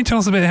battery. Can you tell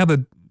us about how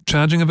the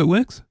charging of it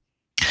works?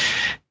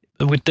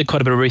 We did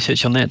quite a bit of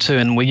research on that too,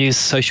 and we used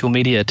social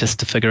media just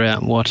to figure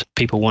out what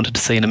people wanted to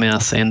see in a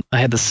mouse. And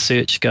I had this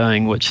search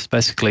going, which is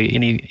basically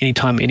any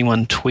time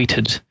anyone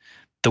tweeted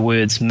the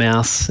words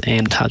mouse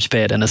and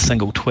touchpad in a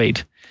single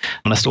tweet,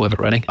 and I still have it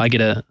running, I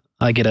get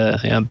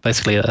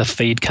basically a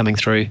feed coming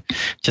through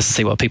just to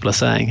see what people are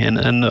saying.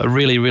 And a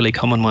really, really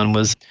common one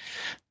was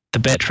the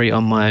battery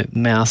on my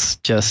mouse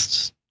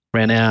just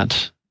ran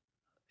out.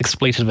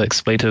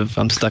 Expletive,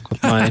 I'm stuck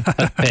with my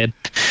pad.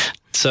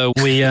 So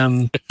we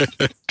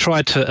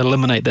tried to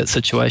eliminate that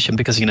situation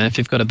because, if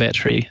you've got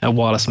a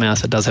wireless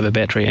mouse, it does have a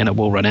battery and it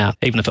will run out.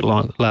 Even if it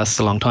lasts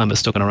a long time, it's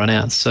still going to run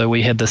out. So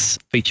we had this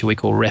feature we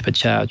call rapid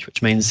charge,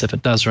 which means if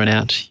it does run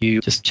out, you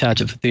just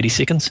charge it for 30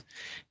 seconds.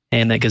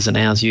 And that gives an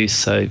hour's use,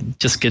 so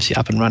just gets you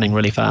up and running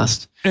really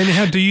fast. And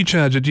how do you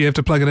charge it? Do you have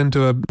to plug it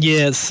into a...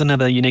 Yeah, it's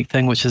another unique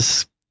thing, which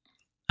is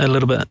a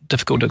little bit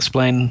difficult to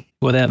explain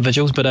without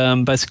visuals,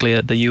 but basically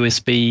the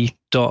USB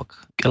dock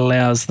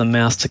allows the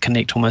mouse to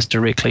connect almost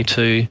directly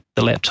to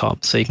the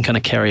laptop, so you can kind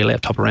of carry a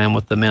laptop around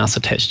with the mouse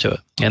attached to it.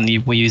 And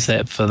we use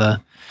that for the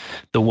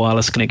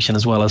wireless connection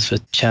as well as for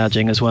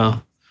charging as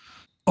well.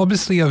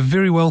 obviously a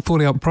very well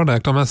thought out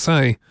product, I must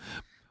say.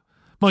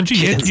 Mind you,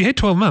 you had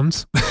 12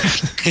 months.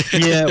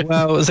 Yeah,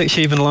 well, it was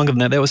actually even longer than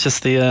that. That was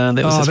just the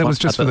that was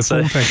just for the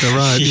form factor,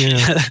 right?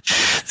 Yeah.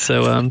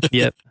 So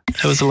it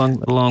was a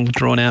long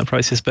drawn out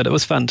process, but it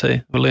was fun too.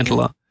 We learned a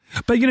lot.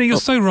 But you're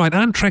so right.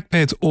 Aren't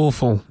trackpads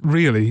awful?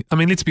 Really? I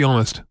mean, let's be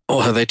honest.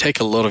 Oh, they take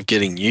a lot of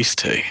getting used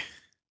to.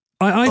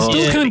 I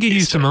still can't get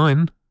used to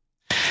mine.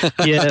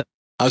 Yeah.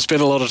 I've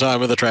spent a lot of time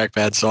with a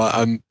trackpad, so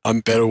I'm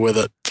better with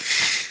it.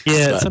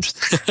 Yeah,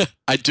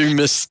 I do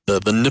miss the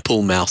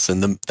nipple mouse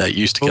that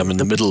used to come in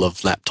the middle of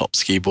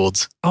laptops,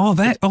 keyboards.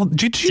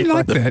 Did you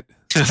like that?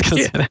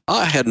 Yeah,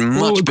 I had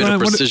much better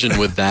precision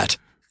with that.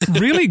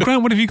 Really,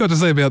 Grant? What have you got to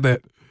say about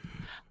that?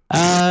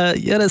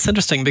 Yeah, that's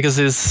interesting because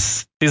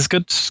there's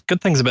good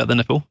things about the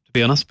nipple, to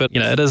be honest. But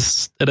it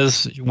is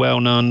well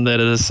known that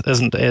it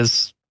isn't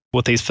as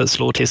with these Fitz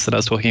law tests that I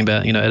was talking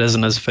about. It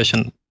isn't as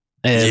efficient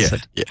as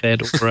a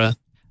pad or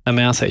a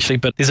mouse actually.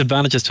 But there's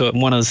advantages to it.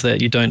 One is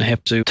that you don't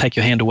have to take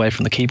your hand away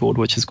from the keyboard,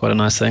 which is quite a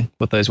nice thing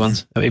with those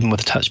ones. Even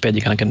with a touchpad,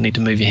 you kind of need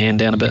to move your hand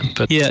down a bit.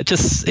 But yeah,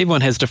 just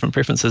everyone has different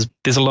preferences.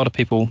 There's a lot of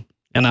people,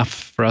 enough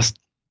for us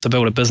to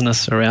build a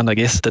business around, I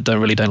guess, that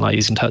don't like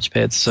using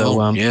touchpads.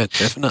 So yeah,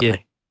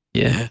 definitely.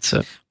 Yeah.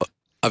 So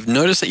I've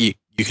noticed that you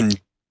can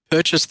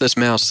purchase this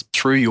mouse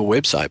through your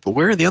website, but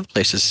where are the other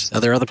places? Are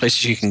there other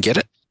places you can get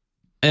it?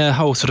 Our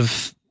whole sort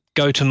of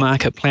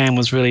go-to-market plan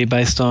was really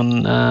based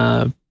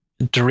on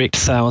direct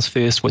sales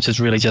first, which is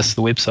really just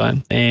the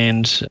website.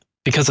 And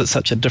because it's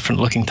such a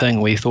different-looking thing,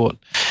 we thought,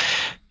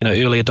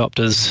 early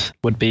adopters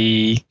would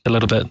be a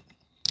little bit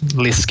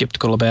less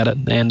skeptical about it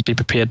and be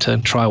prepared to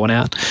try one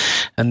out.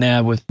 And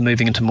now we're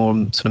moving into more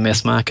sort of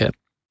mass market.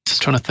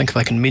 Just trying to think if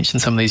I can mention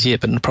some of these yet,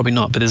 but probably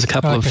not. But there's a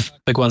couple of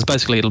big ones.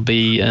 Basically, it'll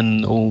be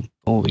in all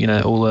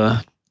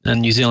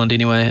in New Zealand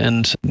anyway,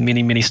 and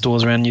many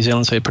stores around New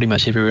Zealand. So pretty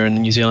much everywhere in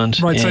New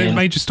Zealand. Right. So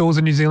major stores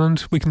in New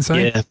Zealand, we can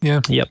say.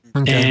 Yeah. Yep.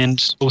 Okay.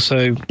 And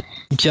also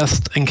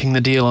just inking the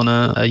deal on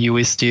a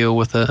US deal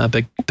with a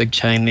big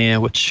chain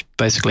there, which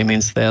basically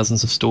means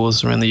thousands of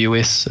stores around the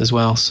US as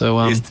well. So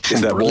is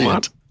that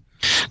Walmart?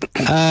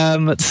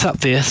 It's up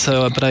there.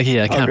 So, but I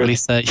can't really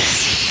say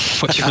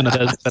which one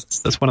it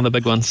is. That's one of the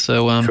big ones.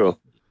 So cool.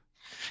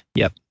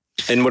 Yep.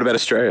 And what about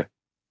Australia?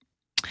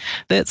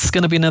 That's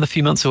going to be another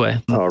few months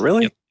away. Oh,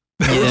 really? Yep.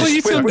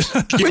 Yeah. We're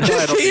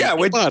just here.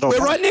 We're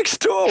right next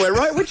door.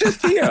 We're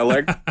just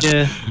here.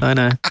 Yeah, I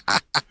know.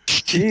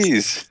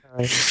 Jeez.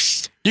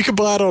 You can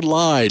buy it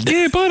online.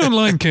 Yeah, buy it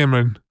online,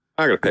 Cameron.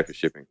 I got to pay for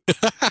shipping.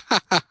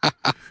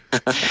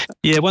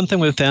 Yeah, one thing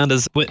we've found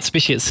is,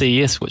 especially at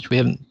CES, which we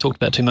haven't talked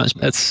about too much,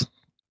 it's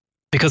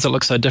because it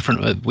looks so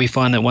different. We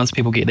find that once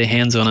people get their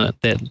hands on it,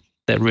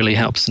 that really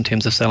helps in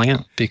terms of selling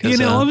it.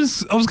 Because I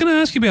was going to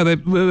ask you about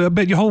that,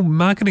 about your whole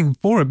marketing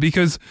for it,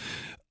 because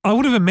I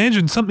would have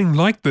imagined something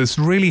like this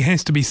really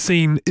has to be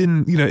seen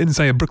in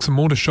say a bricks and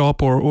mortar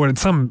shop or at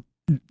some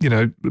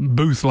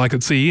booth like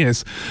at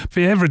CES.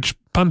 For your average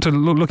punter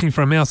looking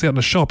for a mouse out in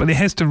a shop, and it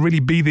has to really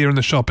be there in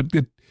the shop.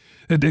 It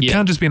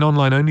can't just be an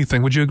online only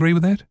thing. Would you agree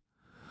with that?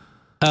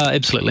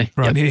 Absolutely.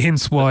 Right. Yep.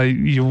 Hence why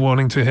you're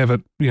wanting to have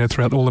it,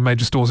 throughout all the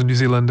major stores in New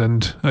Zealand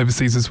and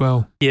overseas as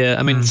well. Yeah.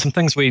 I mean, some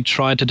things we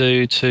tried to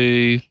do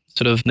to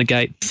sort of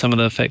negate some of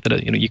the fact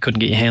that you couldn't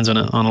get your hands on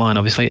it online.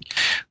 Obviously,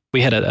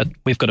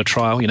 we've got a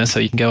trial, so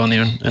you can go on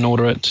there and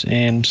order it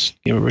and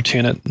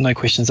return it, no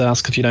questions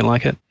asked if you don't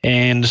like it.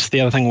 And the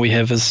other thing we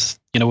have is,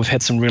 we've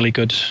had some really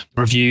good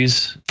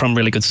reviews from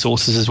really good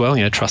sources as well,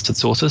 trusted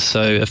sources.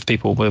 So if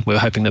we're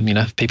hoping that,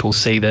 if people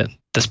see that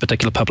this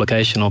particular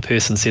publication or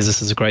person says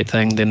this is a great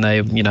thing, then they,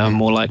 are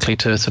more likely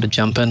to sort of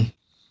jump in.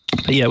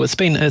 But yeah, it's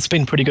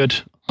been pretty good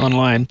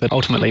online, but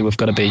ultimately we've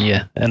got to be,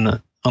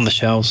 on the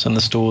shelves in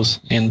the stores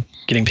and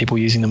getting people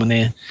using them in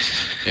there.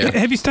 Yeah.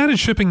 Have you started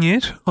shipping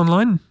yet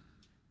online?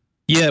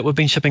 Yeah, we've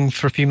been shipping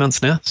for a few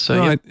months now. So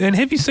right. Yeah. And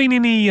have you seen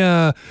any,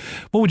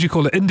 what would you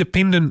call it,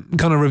 independent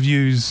kind of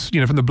reviews,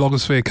 from the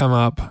blogosphere come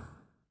up?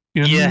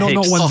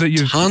 Not ones that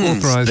you've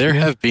authorized. There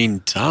have been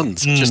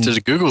tons. Just did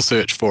a Google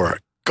search for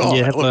it. God,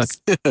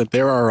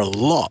 there are a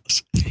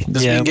lot.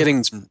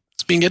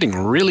 It's been getting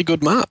really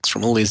good marks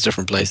from all these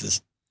different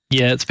places.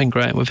 Yeah, it's been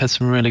great. We've had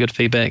some really good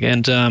feedback,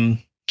 and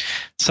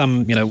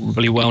some,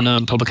 really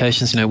well-known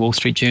publications, Wall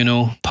Street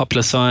Journal,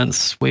 Popular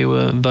Science. We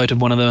were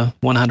voted one of the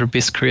 100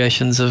 best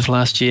creations of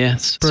last year.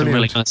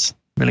 Brilliant. Some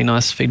really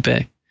nice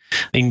feedback.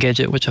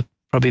 Engadget, which are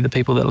probably the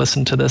people that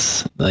listen to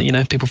this,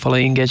 people follow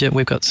Engadget.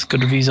 We've got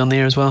good reviews on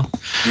there as well.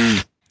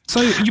 So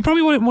you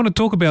probably won't want to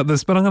talk about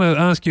this, but I'm going to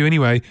ask you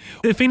anyway.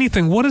 If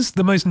anything, what is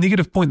the most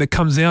negative point that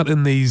comes out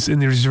in these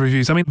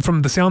reviews? I mean,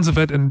 from the sounds of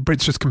it, and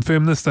Brett's just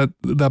confirmed this, that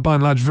they're by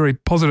and large very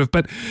positive.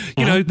 But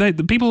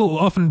the people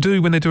often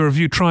do when they do a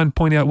review try and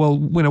point out, well,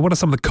 what are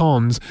some of the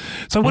cons?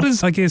 So what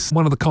is, I guess,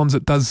 one of the cons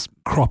that does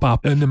crop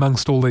up in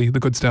amongst all the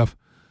good stuff?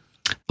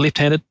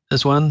 Left-handed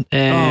is one.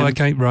 And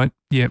okay, right,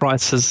 yeah.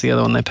 Price is the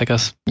other one they pick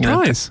us.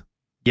 Price.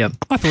 Yeah.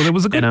 I thought it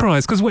was a good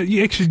price because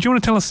actually, do you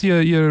want to tell us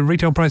your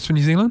retail price for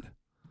New Zealand?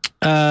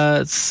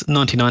 It's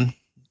 $99.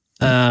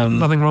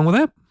 Nothing wrong with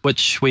that.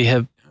 Which we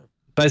have,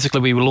 basically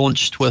we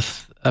launched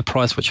with a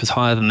price which was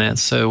higher than that.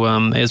 So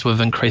as we've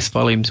increased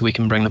volumes, we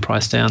can bring the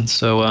price down.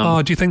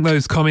 So do you think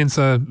those comments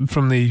are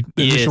from the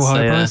initial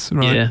high price?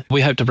 Right. Yeah,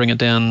 we hope to bring it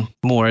down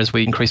more as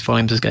we increase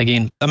volumes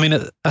again. I mean,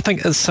 I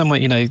think it's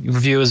somewhat,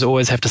 reviewers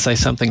always have to say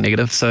something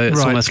negative. So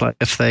it's almost like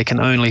if they can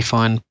only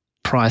find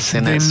price,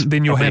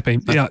 then you're happy.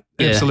 Yeah,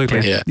 absolutely.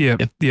 Yeah.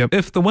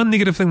 If the one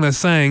negative thing they're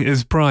saying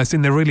is price,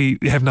 then they really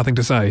have nothing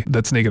to say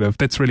that's negative.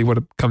 That's really what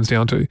it comes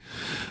down to.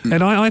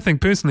 And I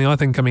think personally,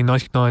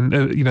 99.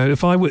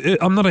 If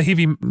I'm not a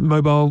heavy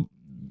mobile,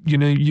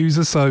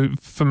 user, so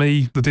for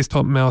me, the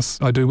desktop mouse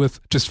I do with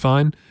just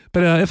fine.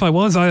 But if I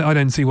was, I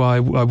don't see why I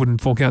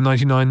wouldn't fork out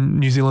 99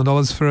 New Zealand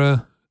dollars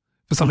for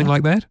something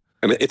like that.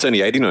 And it's only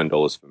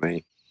 $89 for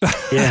me.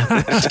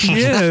 Yeah.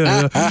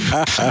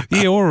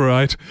 Yeah. All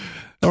right.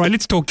 All right,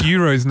 let's talk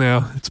euros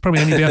now. It's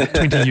probably only about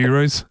 20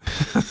 euros.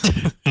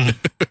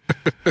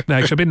 No,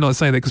 actually, I better not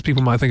say that because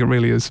people might think it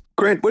really is.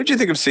 Grant, what did you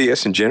think of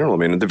CES in general? I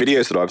mean, the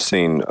videos that I've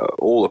seen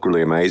all look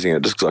really amazing.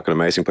 It just looks like an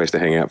amazing place to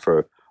hang out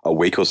for a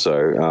week or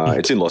so.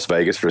 It's in Las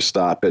Vegas for a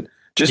start, but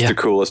just the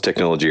coolest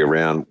technology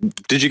around.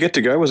 Did you get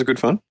to go? Was it good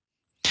fun?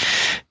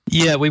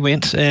 Yeah, we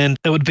went, and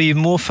it would be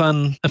more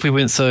fun if we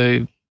weren't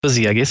so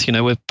busy, I guess.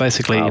 We're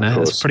basically,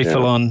 it's pretty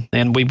full on,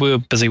 and we were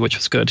busy, which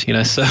was good,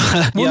 so.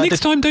 Next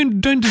time,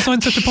 don't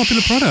design such a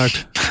popular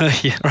product.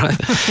 Yeah, right.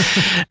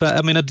 But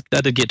I mean, I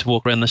did get to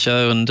walk around the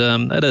show, and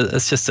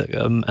it's just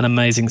an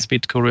amazing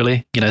spectacle,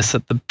 really. So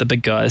the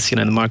big guys, the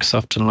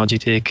Microsoft and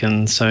Logitech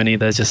and Sony,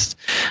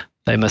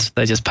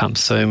 they just pump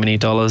so many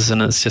dollars,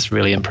 and it's just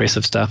really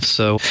impressive stuff.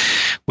 So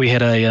we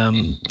had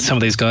some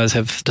of these guys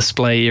have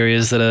display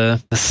areas that are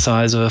the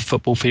size of a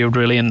football field,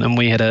 really, and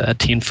we had a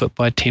 10-foot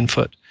by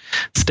 10-foot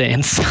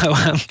stand. So,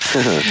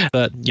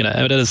 but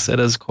it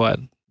is quite.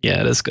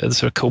 Yeah, it's a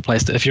sort of cool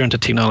place if you're into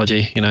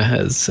technology.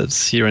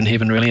 You're in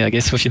heaven, really, I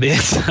guess, if you're there.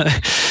 So,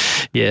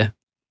 yeah,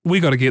 we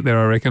got to get there,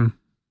 I reckon.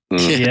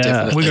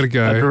 Yeah, we got to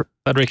go.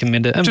 I'd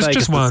recommend it. And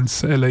just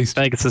once, at least.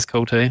 Vegas is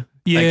cool too.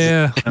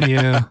 Yeah,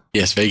 yeah.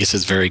 Yes, Vegas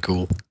is very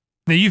cool.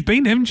 Now, you've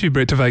been, haven't you,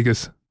 Brett, to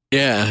Vegas?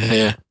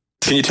 Yeah.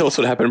 Can you tell us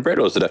what happened, Brett,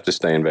 or does it have to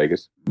stay in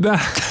Vegas? Well,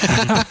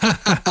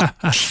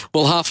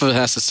 half of it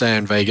has to stay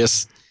in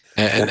Vegas.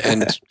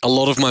 And a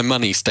lot of my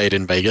money stayed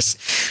in Vegas.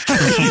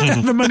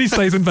 The money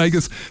stays in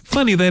Vegas.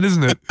 Funny that,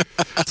 isn't it?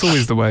 It's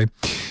always the way.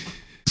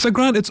 So,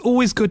 Grant, it's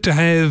always good to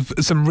have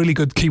some really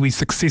good Kiwi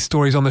success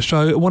stories on the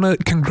show. I want to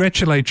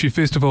congratulate you,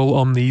 first of all,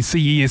 on the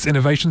CES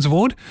Innovations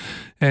Award.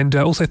 And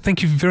also,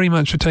 thank you very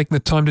much for taking the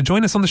time to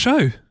join us on the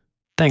show.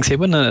 Thanks,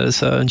 Edwin. I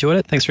enjoyed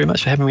it. Thanks very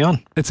much for having me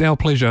on. It's our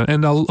pleasure.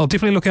 And I'll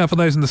definitely look out for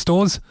those in the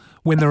stores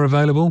when they're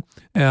available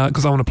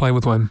because I want to play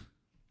with one.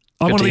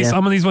 I'm one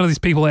of these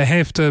people that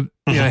have to,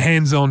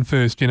 hands-on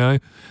first,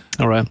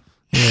 All right.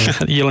 Yeah.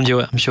 You'll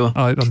enjoy it, I'm sure.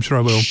 I'm sure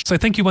I will. So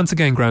thank you once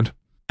again, Grant.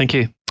 Thank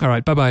you. All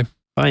right, bye-bye.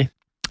 Bye.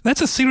 That's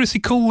a seriously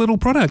cool little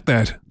product,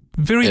 that.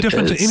 Very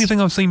different to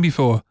anything I've seen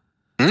before.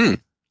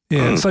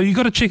 Yeah, so you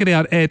got to check it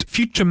out at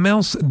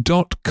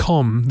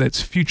futuremouse.com.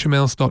 That's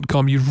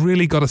futuremouse.com. You've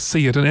really got to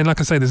see it. And like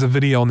I say, there's a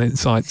video on that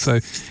site, so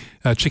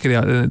check it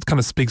out. And it kind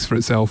of speaks for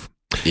itself.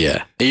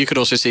 Yeah. You could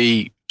also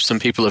see some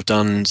people have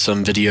done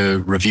some video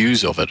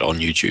reviews of it on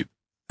YouTube.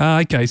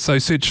 Okay, so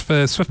search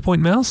for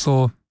SwiftPoint mouse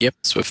or? Yep,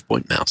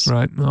 SwiftPoint mouse.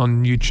 Right,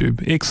 on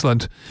YouTube.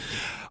 Excellent.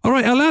 All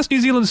right, our last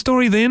New Zealand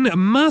story then.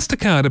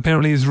 MasterCard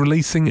apparently is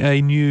releasing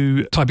a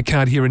new type of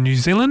card here in New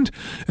Zealand.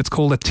 It's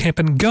called a Tap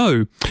and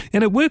Go.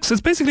 And it works, it's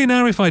basically an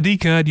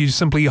RFID card. You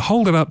simply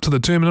hold it up to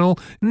the terminal.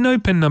 No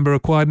PIN number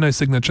required, no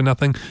signature,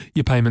 nothing.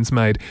 Your payment's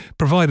made.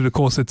 Provided, of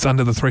course, it's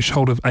under the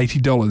threshold of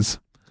 $80.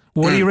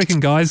 What do you reckon,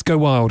 guys? Go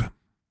wild.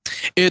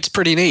 It's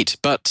pretty neat,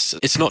 but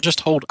it's not just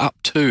hold up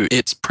to,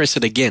 it's press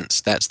it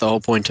against. That's the whole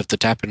point of the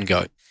Tap and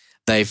Go.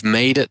 They've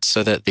made it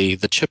so that the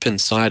chip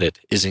inside it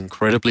is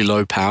incredibly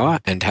low power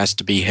and has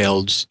to be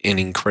held in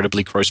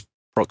incredibly close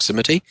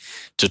proximity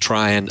to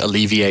try and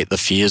alleviate the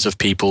fears of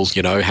people,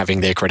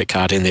 having their credit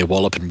card in their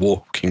wallet and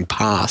walking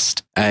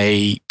past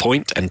a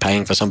point and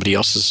paying for somebody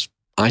else's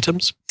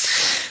items.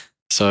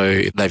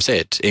 So they've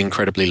said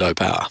incredibly low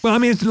power. Well, I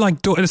mean,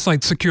 it's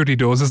like security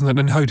doors, isn't it?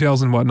 In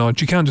hotels and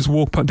whatnot, you can't just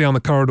walk down the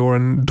corridor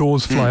and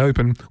doors fly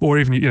open, or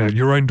even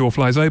your own door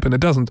flies open.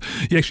 It doesn't.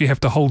 You actually have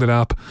to hold it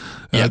up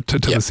to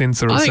the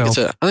sensor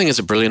itself. I think it's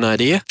a brilliant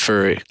idea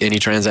for any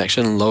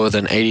transaction lower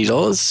than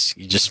 $80.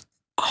 You just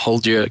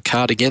hold your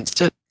card against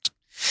it.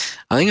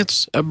 I think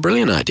it's a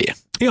brilliant idea.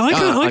 Yeah,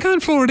 I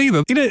can't floor it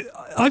either.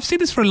 I've said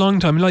this for a long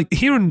time. Like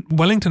here in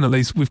Wellington, at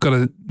least, we've got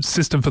a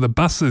system for the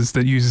buses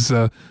that uses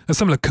a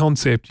similar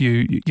concept.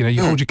 You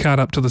hold your card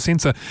up to the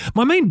sensor.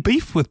 My main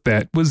beef with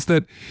that was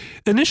that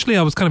initially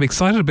I was kind of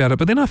excited about it,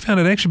 but then I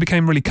found it actually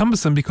became really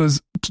cumbersome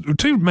because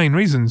two main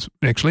reasons,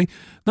 actually.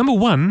 Number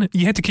one,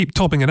 you had to keep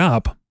topping it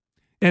up.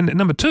 And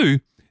number two,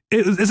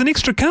 it's an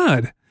extra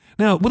card.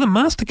 Now, with a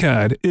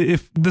MasterCard,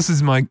 if this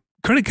is my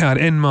credit card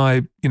and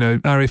my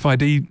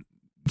RFID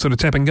sort of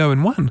tap and go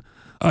in one,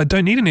 I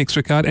don't need an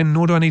extra card, and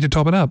nor do I need to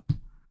top it up.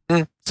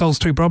 Solves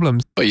two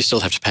problems. But you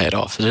still have to pay it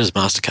off. It is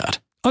MasterCard.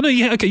 Oh, no,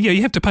 yeah, okay, yeah,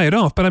 you have to pay it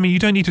off, but I mean, you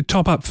don't need to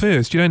top up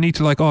first. You don't need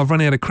to I've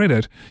run out of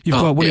credit. You've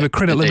got whatever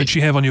credit limits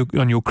you have on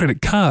your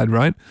credit card,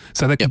 right?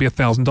 So that could be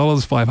 $1,000,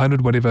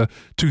 $500, whatever,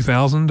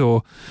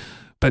 $2,000,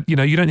 but you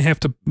don't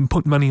have to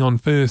put money on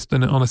first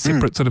and on a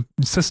separate sort of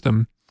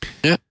system.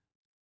 Yeah.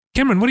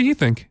 Cameron, what do you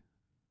think?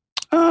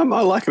 I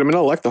like it. I mean, I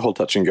like the whole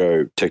touch and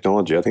go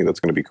technology. I think that's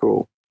going to be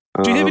cool.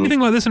 Do you have anything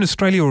like this in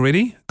Australia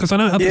already? Because I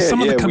know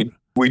some of the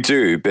we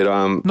do, but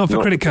not for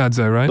credit cards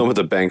though, right? Not with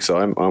the banks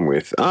I'm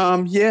with.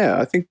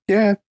 I think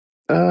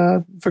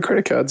for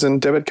credit cards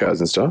and debit cards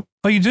and stuff.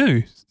 Oh, you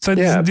do? So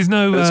there's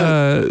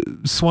no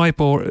swipe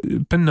or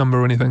PIN number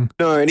or anything?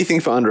 No, anything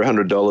for under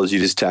 $100, you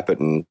just tap it,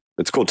 and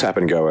it's called tap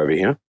and go over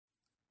here.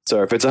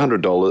 So if it's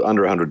 $100,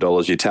 under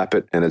 $100, you tap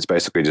it, and it's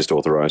basically just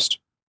authorized.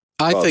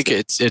 I think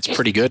it's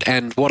pretty good,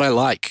 and what I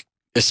like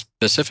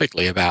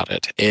specifically about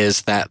it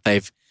is that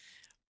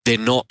they're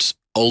not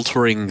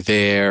altering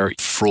their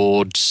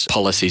fraud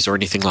policies or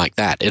anything like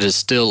that. It is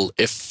still,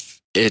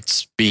 if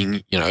it's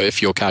being,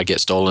 if your card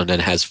gets stolen and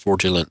has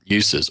fraudulent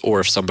uses, or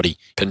if somebody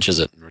pinches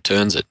it and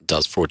returns it and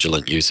does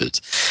fraudulent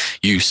uses,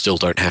 you still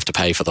don't have to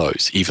pay for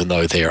those, even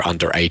though they're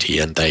under 80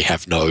 and they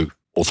have no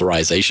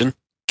authorization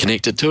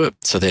connected to it.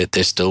 So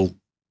they're still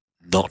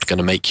not going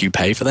to make you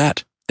pay for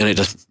that. And it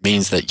just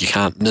means that you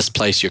can't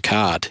misplace your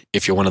card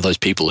if you're one of those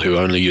people who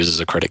only uses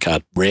a credit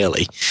card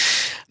rarely,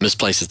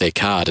 misplaces their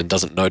card and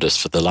doesn't notice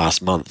for the last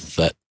month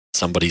that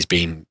somebody's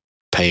been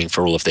paying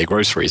for all of their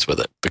groceries with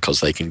it because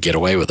they can get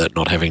away with it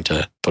not having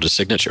to put a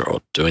signature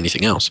or do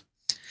anything else.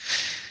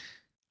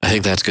 I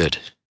think that's good.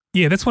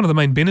 Yeah, that's one of the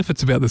main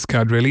benefits about this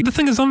card, really. The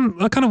thing is, I'm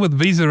kind of with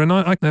Visa, and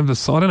I have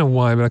this, I don't know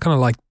why, but I kind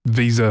of like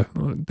Visa.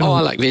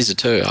 I like Visa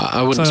too.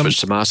 I wouldn't switch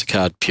to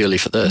MasterCard purely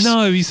for this.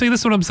 No, you see,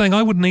 that's what I'm saying.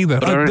 I wouldn't either.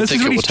 But I don't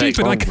think really it will take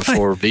long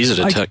before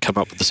Visa to come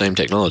up with the same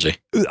technology.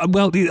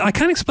 Well, I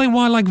can't explain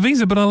why I like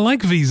Visa, but I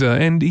like Visa.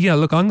 And yeah,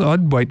 look,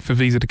 I'd wait for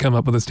Visa to come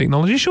up with this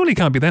technology. Surely it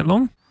can't be that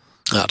long.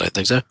 I don't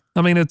think so.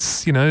 I mean,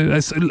 it's,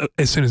 as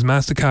soon as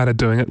MasterCard are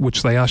doing it,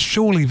 which they are,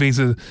 surely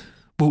Visa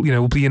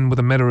will be in with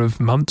a matter of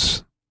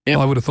months,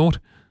 I would have thought.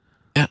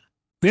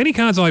 The only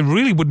cards I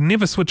really would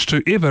never switch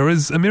to ever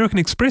is American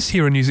Express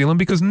here in New Zealand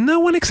because no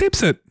one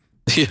accepts it.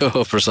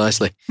 Yeah,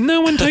 precisely.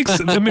 No one takes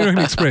American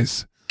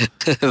Express.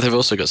 They've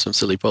also got some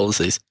silly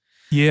policies.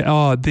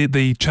 Yeah,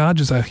 the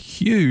charges are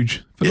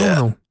huge,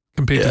 phenomenal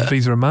compared to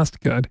Visa and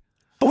MasterCard.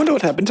 I wonder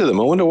what happened to them.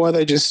 I wonder why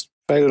they just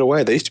faded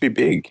away. They used to be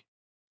big.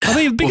 Are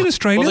they big in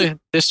Australia? Well,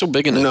 they're still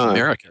big in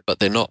America, but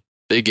they're not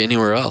big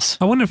anywhere else.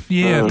 I wonder if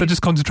they're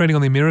just concentrating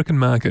on the American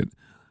market,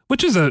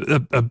 which is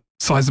a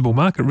sizable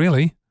market,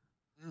 really.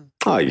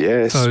 Oh,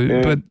 yes. So,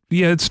 but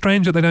it's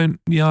strange that they don't.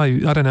 Yeah,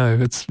 I don't know.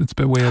 It's a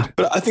bit weird.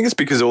 But I think it's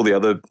because all the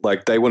other,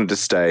 they wanted to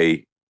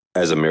stay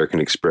as American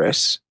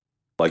Express.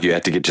 Like you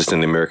had to get just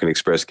an American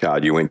Express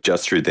card. You went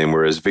just through them,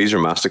 whereas Visa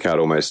and MasterCard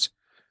almost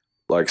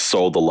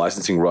sold the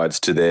licensing rights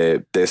to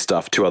their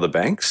stuff to other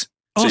banks.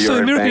 So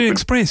American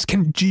Express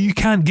you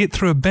can't get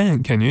through a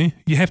bank, can you?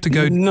 You have to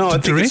go. No, I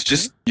think direct? it's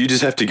just you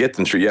just have to get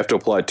them through. You have to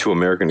apply to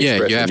American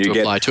Express. You have to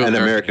apply to an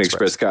American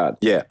Express card.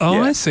 Yeah. Oh,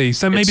 yeah. I see.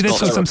 So maybe that's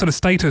some sort of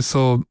status,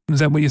 or is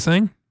that what you're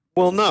saying?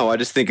 Well, no, I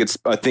think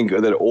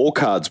that all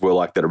cards were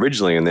like that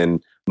originally, and then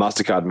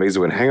MasterCard and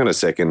Visa went, hang on a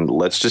second,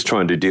 let's just try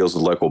and do deals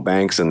with local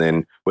banks, and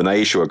then when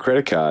they issue a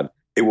credit card,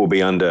 it will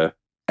be under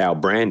our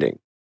branding.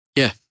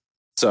 Yeah.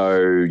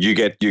 So you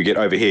get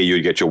over here, you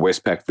get your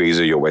Westpac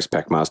Visa, your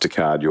Westpac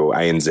MasterCard, your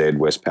ANZ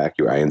Westpac,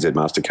 your ANZ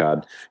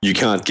MasterCard. You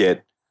can't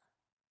get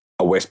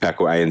a Westpac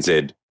or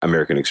ANZ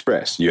American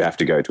Express. You have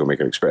to go to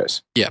American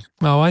Express. Yeah.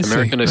 Oh, I see.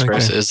 American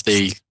Express is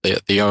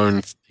their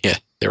own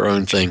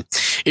thing.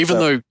 Even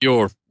though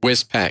your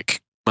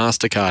Westpac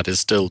MasterCard is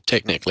still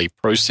technically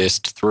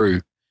processed through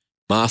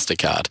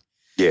MasterCard.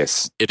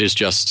 Yes. It is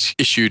just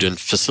issued and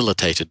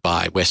facilitated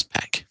by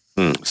Westpac.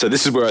 So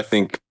this is where I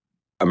think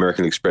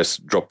American Express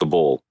dropped the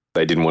ball.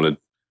 They didn't want to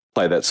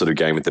play that sort of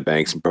game with the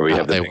banks and probably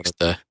have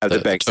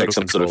the banks take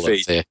some sort of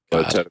fee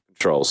or total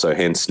control. So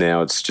hence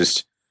now it's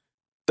just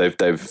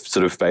they've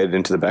sort of faded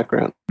into the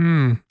background.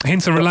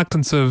 Hence the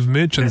reluctance of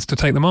merchants to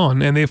take them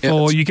on, and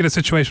therefore you get a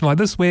situation like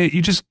this where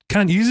you just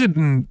can't use it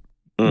in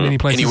many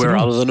places anywhere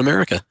other than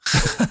America.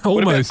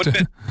 Almost.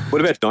 What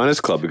about Diners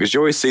Club? Because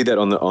you always see that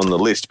on the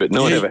list, but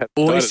no one ever has.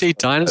 Always see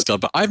Diners Club,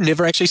 but I've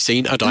never actually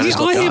seen a Diners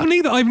Club. I haven't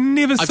either. I've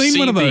never seen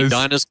one of those. I've seen the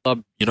Diners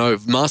Club,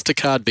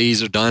 MasterCard,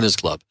 Visa, Diners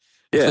Club.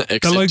 Yeah,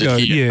 the logo.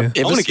 Yeah,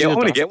 I want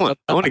to get one.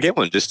 I want to get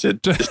one just to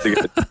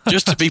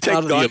be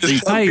part of the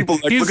elite. Hey, people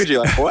look at you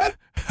like, what?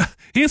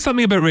 Here's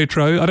something about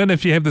retro. I don't know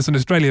if you have this in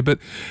Australia, but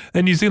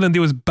in New Zealand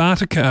there was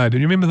BarterCard. Do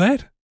you remember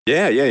that?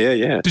 Yeah.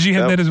 Did you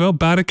have that as well?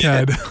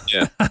 BarterCard.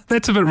 Yeah.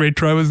 That's a bit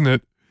retro, isn't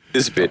it?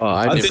 It's a bit. Oh,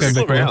 I never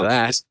still around.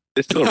 That.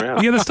 They're still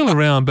around. Yeah, they're still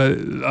around, but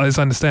as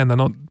I understand, they're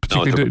not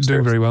particularly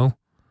doing very well.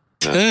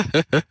 No.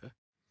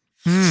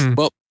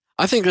 Well,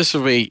 I think this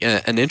will be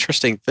an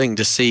interesting thing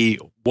to see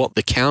what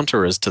the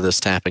counter is to this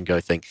tap and go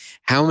thing.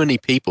 How many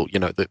people,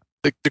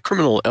 the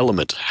criminal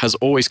element has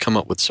always come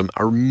up with some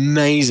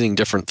amazing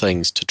different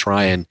things to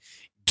try and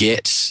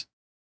get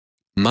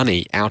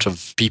money out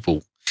of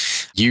people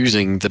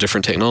using the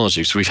different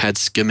technologies. We've had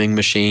skimming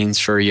machines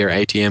for your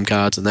ATM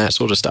cards and that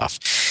sort of stuff.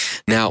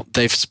 Now,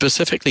 they've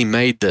specifically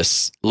made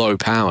this low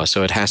power,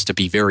 so it has to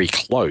be very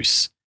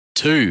close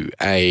to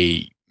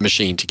a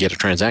machine to get a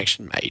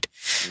transaction made.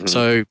 Mm-hmm.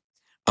 So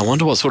I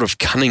wonder what sort of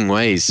cunning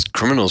ways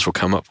criminals will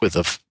come up with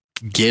of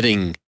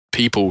getting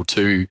people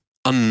to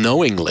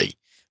unknowingly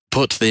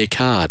put their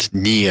card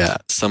near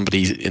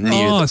somebody.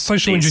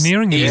 Social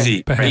engineering.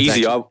 Easy. Perhaps.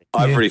 Easy. I've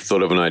already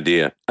thought of an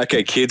idea.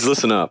 Okay, kids,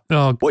 listen up.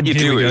 What you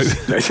do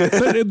is...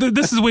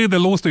 this is where the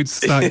lawsuits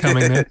start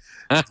coming there.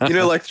 You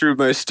know, like through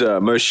most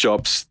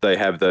shops, they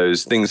have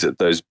those things that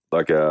they're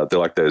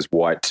like those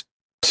white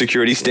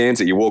security stands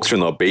that you walk through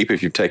and they'll beep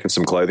if you've taken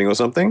some clothing or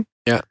something.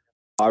 Yeah.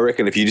 I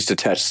reckon if you just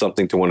attach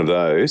something to one of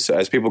those, so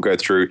as people go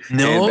through,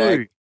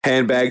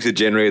 handbags are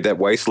generated at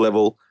waist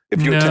level.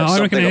 If you attach I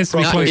reckon it has to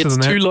be closer than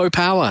that. It's too low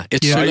power.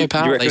 It's too low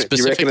power. They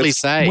specifically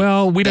say.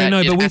 Well, we don't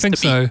know, but we think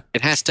so.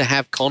 It has to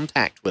have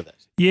contact with it.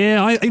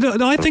 Yeah,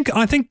 I think.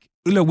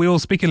 Look, we're all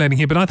speculating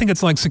here, but I think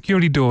it's like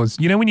security doors.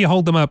 You know, when you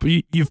hold them up,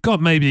 you've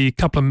got maybe a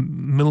couple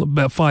of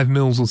about 5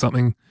 mils or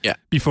something. Yeah.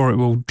 Before it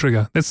will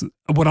trigger. That's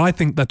what I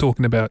think they're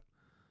talking about.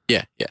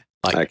 Yeah.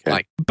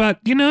 But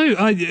you know,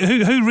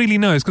 who really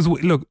knows? Because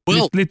look,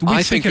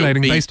 we're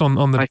speculating based on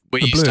the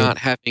where you start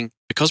having,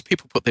 because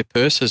people put their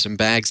purses and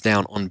bags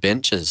down on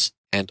benches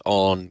and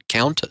on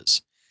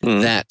counters.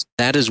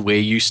 That is where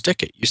you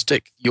stick it. You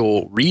stick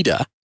your reader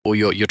or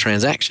your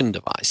transaction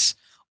device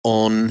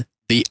on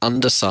the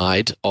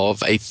underside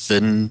of a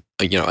thinned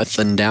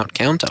out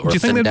counter. Do you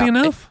think that'd be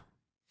enough?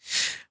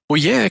 Well,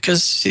 yeah,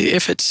 because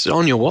if it's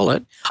on your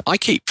wallet, I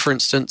keep, for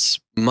instance,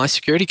 my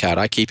security card,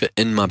 I keep it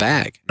in my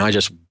bag, and I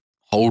just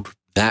hold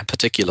that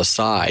particular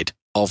side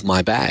of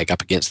my bag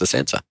up against the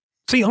sensor.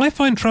 See, I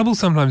find trouble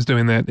sometimes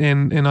doing that,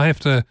 and I have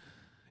to,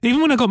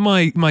 even when I got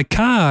my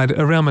card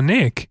around my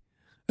neck,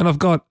 and I've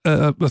got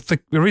a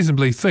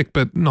reasonably thick,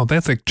 but not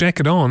that thick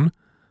jacket on,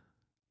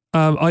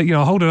 I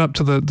hold it up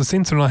to the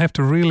sensor, and I have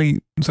to really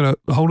sort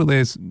of hold it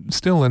there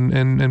still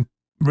and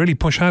really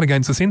push hard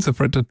against the sensor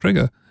for it to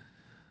trigger.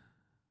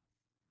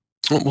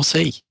 Well, we'll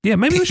see. Yeah,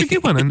 maybe we should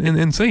get one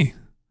and see.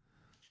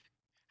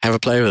 Have a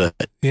play with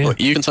it. Yeah. Well,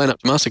 you can sign up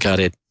to MasterCard,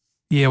 Ed.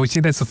 Yeah, we see,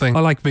 that's the thing. I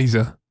like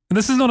Visa. And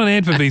this is not an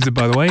ad for Visa,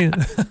 by the way.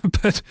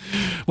 But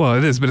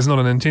it is, but it's not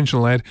an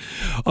intentional ad.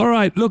 All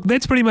right, look,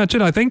 that's pretty much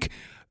it, I think.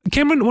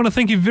 Cameron, I want to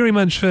thank you very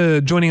much for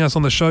joining us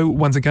on the show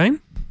once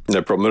again.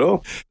 No problem at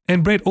all.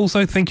 And Brett,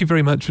 also, thank you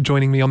very much for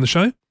joining me on the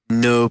show.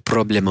 No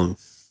problemo.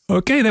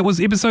 Okay, that was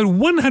episode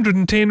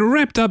 110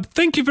 wrapped up.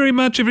 Thank you very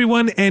much,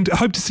 everyone, and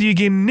hope to see you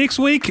again next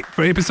week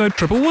for episode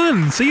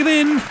 111. See you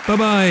then.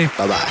 Bye-bye.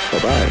 Bye-bye.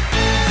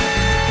 Bye-bye.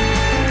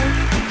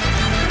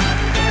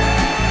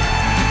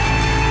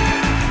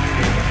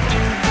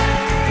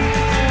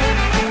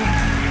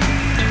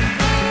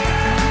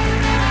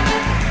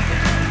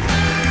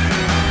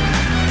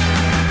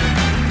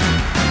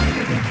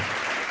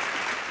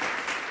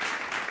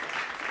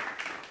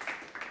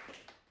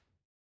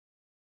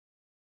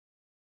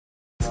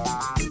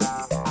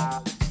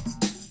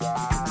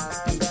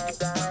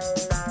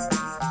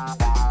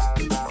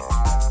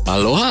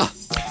 Aloha.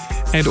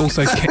 And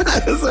also...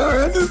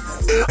 Sorry,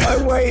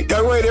 I wait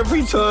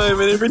every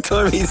time, and every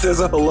time he says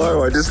a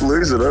hello, I just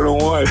lose it. I don't know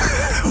why.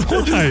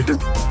 Why? I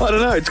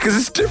don't know. It's because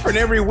it's different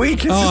every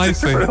week. It's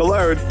just a different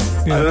hello.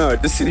 Yeah. I don't know. I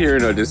just sit here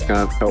and I just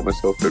can't help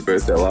myself but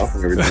burst out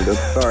laughing every time.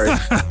 Sorry.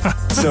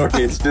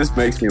 Sorry, it just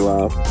makes me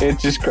laugh. It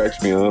just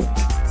cracks me up.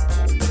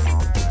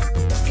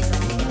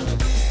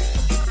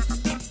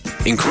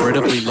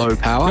 Incredibly low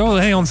power. Oh,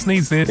 hang on,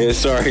 sneeze there. Yeah,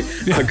 sorry.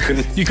 Yeah. I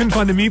couldn't. You couldn't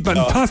find the mute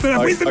button. Pass that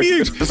up. Where's the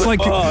mute? It's like...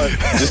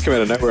 it just came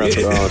out of nowhere. I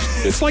thought,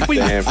 it's like when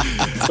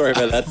sorry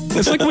about that.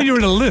 It's like when you're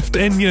in a lift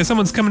and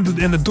someone's coming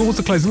and the doors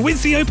are closed.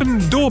 Where's the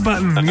open door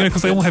button?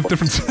 Because they all have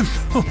different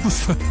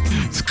symbols.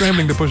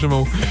 Scrambling to push them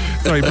all.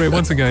 Sorry, Brett,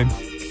 once again.